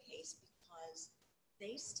cold case because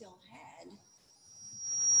they still had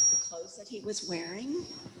the clothes that he was wearing.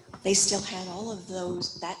 They still had all of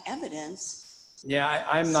that evidence. Yeah,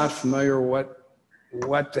 I'm not familiar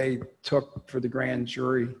what they took for the grand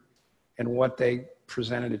jury and what they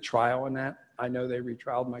presented at trial in that. I know they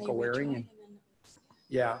retrialed Michael Waring. And,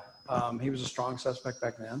 yeah, he was a strong suspect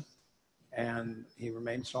back then, and he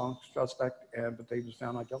remained strong suspect, but he was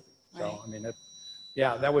found not guilty. So, right. I mean,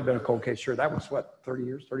 yeah, that would have been a cold case. Sure, that was what, 30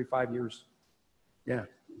 years, 35 years. Yeah,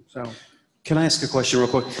 so. Can I ask a question real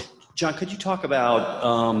quick? John, could you talk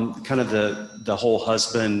about kind of the whole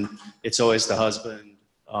husband, it's always the husband,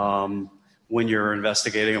 when you're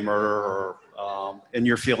investigating a murder, or and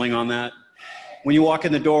your feeling on that? When you walk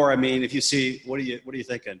in the door, I mean, if you see, what are you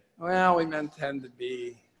thinking? Well, we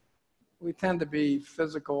tend to be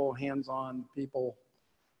physical, hands-on people.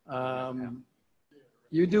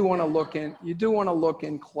 You do want to look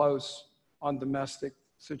in close on domestic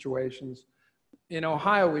situations. In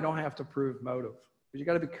Ohio, we don't have to prove motive, but you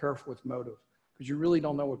got to be careful with motive, because you really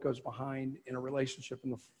don't know what goes behind in a relationship,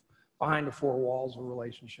 behind the four walls of a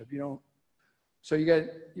relationship. You don't. So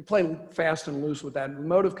you play fast and loose with that.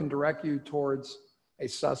 Motive can direct you towards a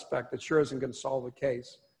suspect that sure isn't going to solve a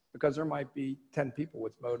case, because there might be 10 people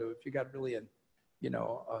with motive. If you got really a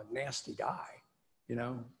nasty guy,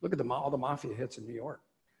 look at all the mafia hits in New York,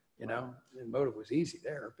 and motive was easy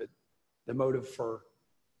there, but the motive for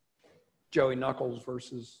Joey Knuckles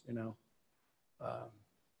versus,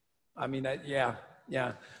 I mean, yeah.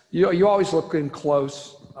 You always look in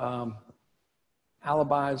close.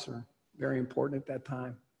 Alibis are very important at that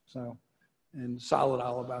time. So, and solid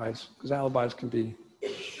alibis, because alibis can be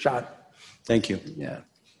shot. Thank you. Yeah.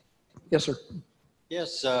 Yes, sir.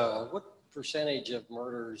 Yes. What percentage of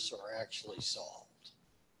murders are actually solved?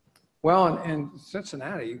 Well, in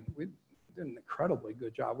Cincinnati, we did an incredibly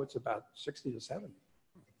good job. What's about 60 to 70?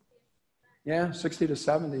 Yeah, 60 to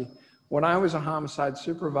 70. When I was a homicide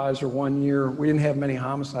supervisor 1 year, we didn't have many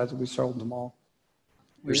homicides, and we solved them all.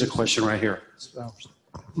 There's a question right here. So.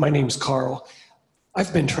 My name's Carl.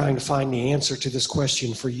 I've been trying to find the answer to this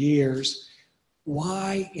question for years.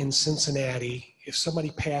 Why in Cincinnati, if somebody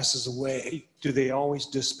passes away, do they always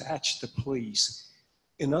dispatch the police?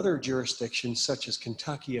 In other jurisdictions, such as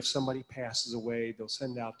Kentucky, if somebody passes away, they'll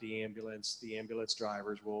send out the ambulance. The ambulance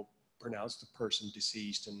drivers will pronounce the person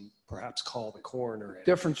deceased and perhaps call the coroner.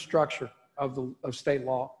 Different structure of state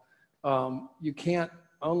law. You can't,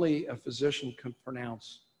 only a physician can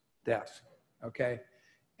pronounce death, okay?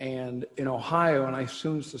 And in Ohio, and I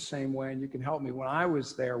assume it's the same way, and you can help me, when I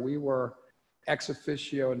was there, we were ex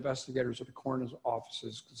officio investigators at the coroner's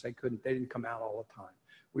offices, because they didn't come out all the time.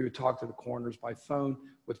 We would talk to the coroners by phone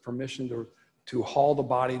with permission to haul the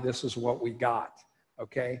body. This is what we got,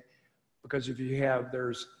 okay? Because if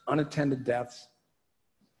there's unattended deaths,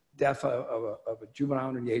 death of a juvenile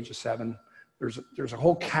under the age of 7, there's a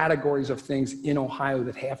whole categories of things in Ohio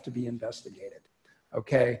that have to be investigated,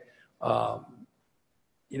 okay?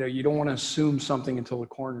 You don't want to assume something until the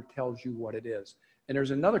coroner tells you what it is. And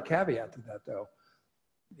there's another caveat to that, though.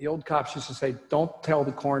 The old cops used to say, don't tell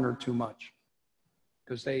the coroner too much,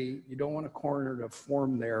 because you don't want a coroner to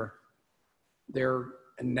form their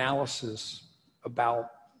analysis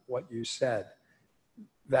about what you said.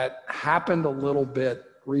 That happened a little bit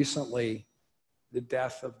recently, the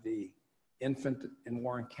death of the infant in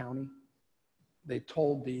Warren County. They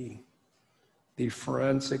told the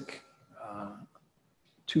forensic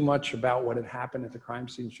too much about what had happened at the crime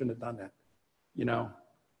scene. Shouldn't have done that.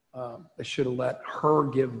 They should have let her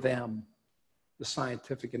give them the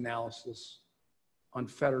scientific analysis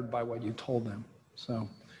unfettered by what you told them. So.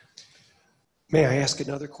 May I ask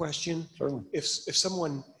another question? Certainly. If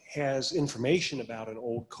someone has information about an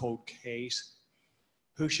old cold case,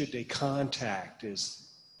 who should they contact?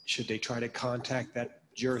 Should they try to contact that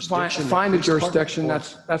jurisdiction? Find a jurisdiction.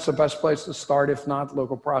 That's the best place to start. If not,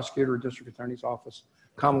 local prosecutor or district attorney's office,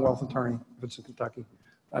 Commonwealth attorney, if it's in Kentucky,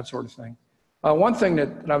 that sort of thing. One thing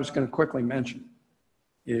that I was going to quickly mention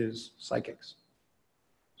is psychics.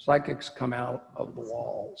 Psychics come out of the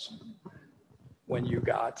walls when you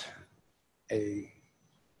got a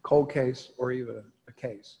cold case or even a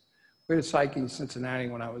case. We had a psychic in Cincinnati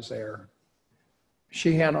when I was there.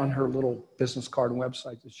 She had on her little business card and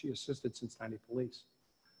website that she assisted Cincinnati police.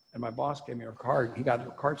 And my boss gave me her card. He got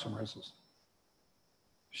her card somewhere. I says,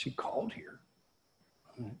 she called here,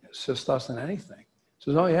 assist us in anything. She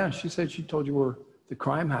says, oh yeah, she said she told you where the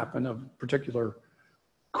crime happened, a particular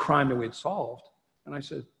crime that we had solved. And I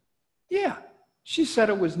said, yeah, she said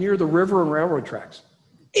it was near the river and railroad tracks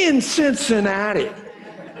in Cincinnati.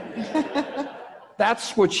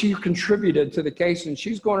 That's what she contributed to the case. And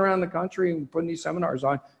she's going around the country and putting these seminars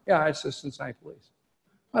on. Yeah, I assist Cincinnati police.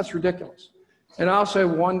 That's ridiculous. And also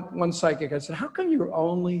one psychic, I said, how come you're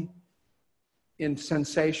only in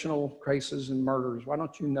sensational cases and murders? Why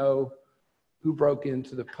don't you know who broke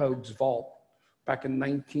into the Pogue's vault back in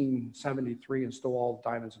 1973 and stole all the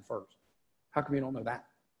diamonds and furs? How come you don't know that?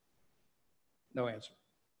 No answer.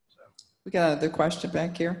 So. We got another question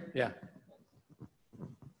back here. Yeah.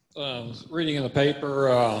 I was reading in the paper,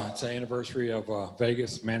 it's the anniversary of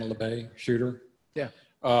Vegas, Mandalay Bay shooter. Yeah.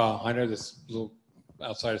 I know this is a little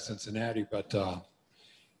outside of Cincinnati, but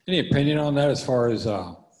any opinion on that as far as,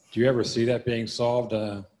 do you ever see that being solved?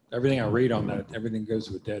 Everything I read on that, everything goes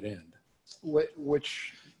to a dead end.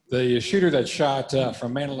 Which? The shooter that shot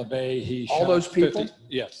from Mandalay Bay, he all shot those people? 50,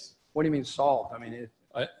 yes. What do you mean solved? I mean,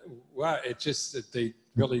 well, it's just that they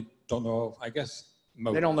really don't know, I guess,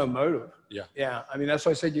 motive. They don't know motive. Yeah. Yeah. I mean, that's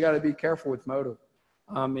why I said you got to be careful with motive.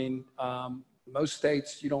 I mean, most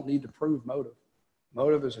states, you don't need to prove motive.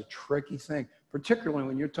 Motive is a tricky thing, particularly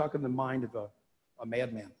when you're talking the mind of a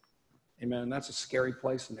madman. Amen. That's a scary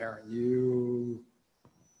place in there. And you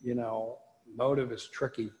know, motive is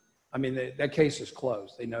tricky. I mean, that case is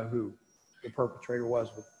closed. They know who the perpetrator was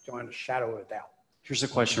beyond a shadow of a doubt. Here's a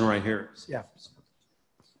question right here. Yeah.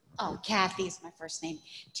 Oh, Kathy is my first name.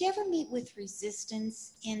 Do you ever meet with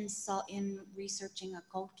resistance in researching a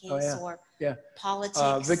cold case or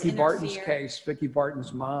politics? Vicky Barton's case, Vicky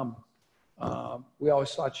Barton's mom, we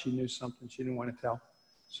always thought she knew something she didn't want to tell.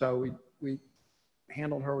 So we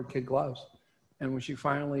handled her with kid gloves. And when she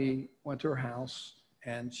finally went to her house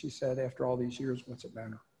and she said, after all these years, what's it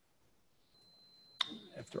matter?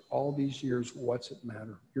 After all these years, what's it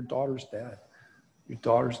matter? Your daughter's dead. Your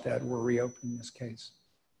daughter's dead. We're reopening this case.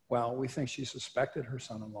 Well, we think she suspected her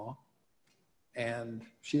son-in-law, and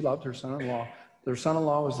she loved her son-in-law. Their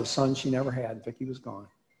son-in-law was the son she never had. Vicky was gone,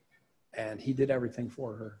 and he did everything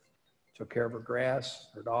for her. Took care of her grass,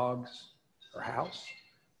 her dogs, her house.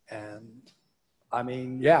 And I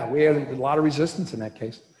mean, yeah, we had a lot of resistance in that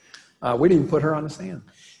case. We didn't put her on the stand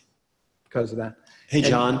because of that. Hey,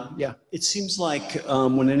 John. And, yeah. It seems like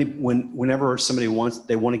whenever somebody want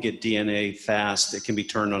to get DNA fast, it can be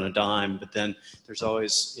turned on a dime, but then there's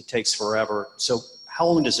always, it takes forever. So how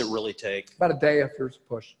long does it really take? About a day after it's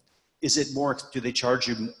pushed. Is it more, do they charge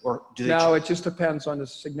you, or do they? No, it just depends on the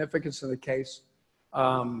significance of the case.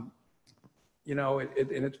 You know, and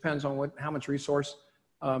it depends on how much resource.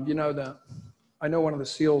 You know, I know one of the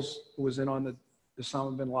SEALs who was in on the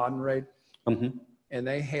Osama bin Laden raid. Mm-hmm. And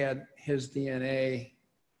they had his DNA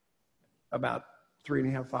about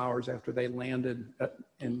 3.5 hours after they landed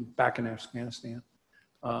back in Afghanistan.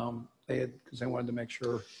 Because they wanted to make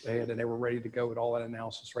sure they were ready to go with all that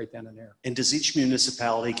analysis right then and there. And does each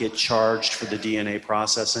municipality get charged for the DNA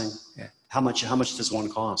processing? Yeah. How much does one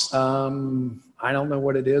cost? I don't know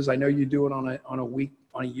what it is. I know you do it on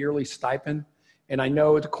a yearly stipend, and I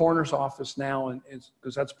know at the coroner's office now, and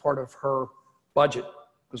because that's part of her budget,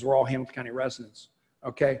 because we're all Hamilton County residents.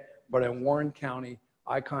 Okay, but in Warren County,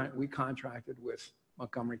 we contracted with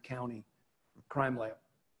Montgomery County Crime Lab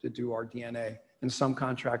to do our DNA, and some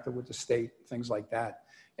contracted with the state, things like that.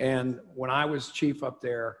 And when I was chief up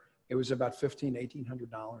there, it was about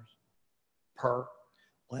 $1,500–1,800 per.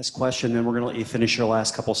 Last question, then we're going to let you finish your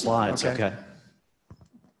last couple slides. Okay.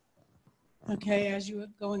 Okay, as you were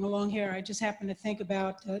going along here, I just happened to think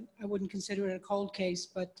about, I wouldn't consider it a cold case,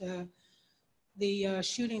 but the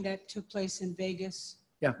shooting that took place in Vegas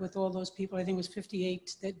with all those people, I think it was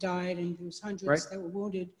 58 that died and there was hundreds that were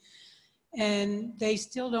wounded. And they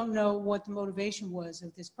still don't know what the motivation was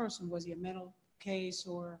of this person. Was he a mental case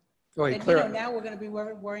or, and, you know, now we're going to be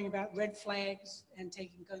worrying about red flags and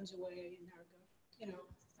taking guns away in our, you know,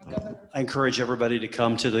 our governor. I encourage everybody to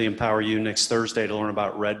come to the EmpowerU next Thursday to learn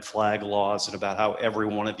about red flag laws and about how every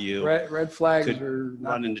one of you red flags are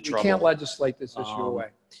not, run into trouble. We can't legislate this issue away.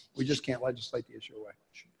 We just can't legislate the issue away.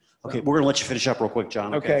 Okay, we're going to let you finish up real quick,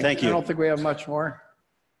 John. Okay, thank you. I don't think we have much more.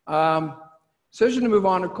 Decision to move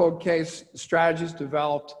on to cold case, strategies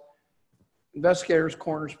developed, investigators,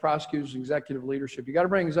 coroners, prosecutors, executive leadership. You got to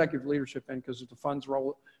bring executive leadership in because if the funds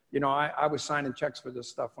roll, you know, I was signing checks for this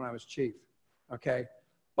stuff when I was chief, okay?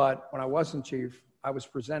 But when I wasn't chief, I was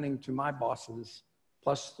presenting to my bosses,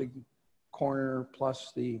 plus the coroner,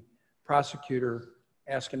 plus the prosecutor,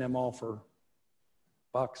 asking them all for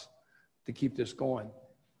bucks to keep this going.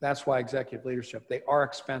 That's why executive leadership, they are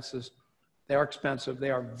expensive. They are expensive. They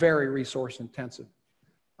are very resource intensive.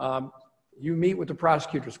 You meet with the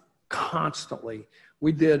prosecutors constantly.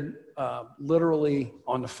 We did literally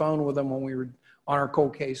on the phone with them when we were on our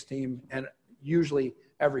cold case team, and usually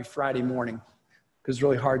every Friday morning, because it's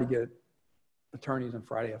really hard to get attorneys on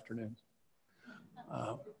Friday afternoons.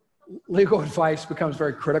 Legal advice becomes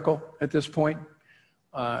very critical at this point.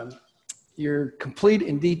 your complete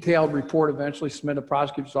and detailed report eventually submitted to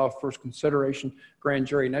prosecutor's office for consideration, grand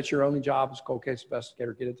jury, and that's your only job as cold case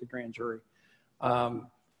investigator, get it to grand jury.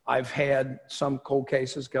 I've had some cold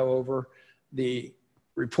cases go over the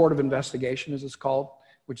report of investigation, as it's called,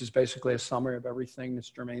 which is basically a summary of everything that's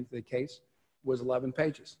germane to the case, was 11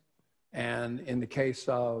 pages. And in the case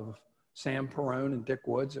of Sam Perone and Dick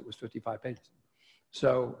Woods, it was 55 pages.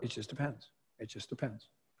 So it just depends. It just depends.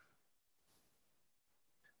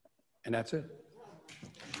 And that's it.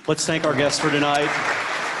 Let's thank our guests for tonight.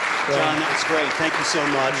 John, that was great. Thank you so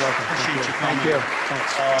much. Appreciate you coming. Thank you.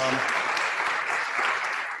 Thanks.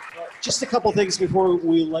 Just a couple things before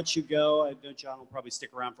we let you go. I know John will probably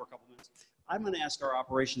stick around for a couple minutes. I'm going to ask our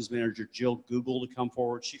operations manager, Jill Google, to come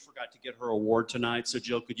forward. She forgot to get her award tonight. So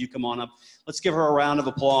Jill, could you come on up? Let's give her a round of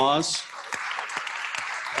applause.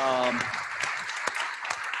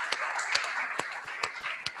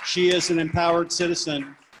 She is an empowered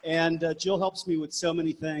citizen. And Jill helps me with so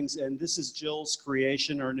many things. And this is Jill's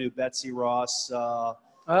creation, our new Betsy Ross flag,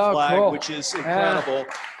 cool. Which is incredible.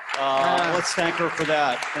 Let's thank her for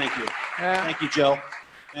that. Thank you. Thank you, Jill.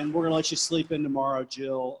 And we're going to let you sleep in tomorrow,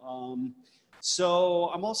 Jill. So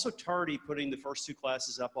I'm also tardy putting the first 2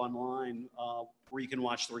 classes up online where you can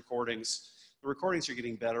watch the recordings. The recordings are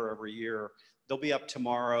getting better every year. They'll be up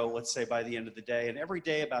tomorrow, let's say by the end of the day. And every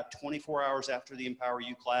day about 24 hours after the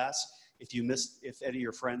EmpowerU class, if any of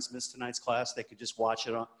your friends missed tonight's class, they could just watch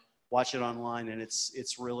it online, and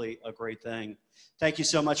it's really a great thing. Thank you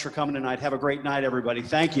so much for coming tonight. Have a great night, everybody.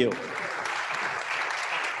 Thank you.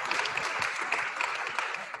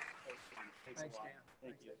 Thanks, Dan.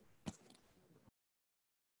 Thank you.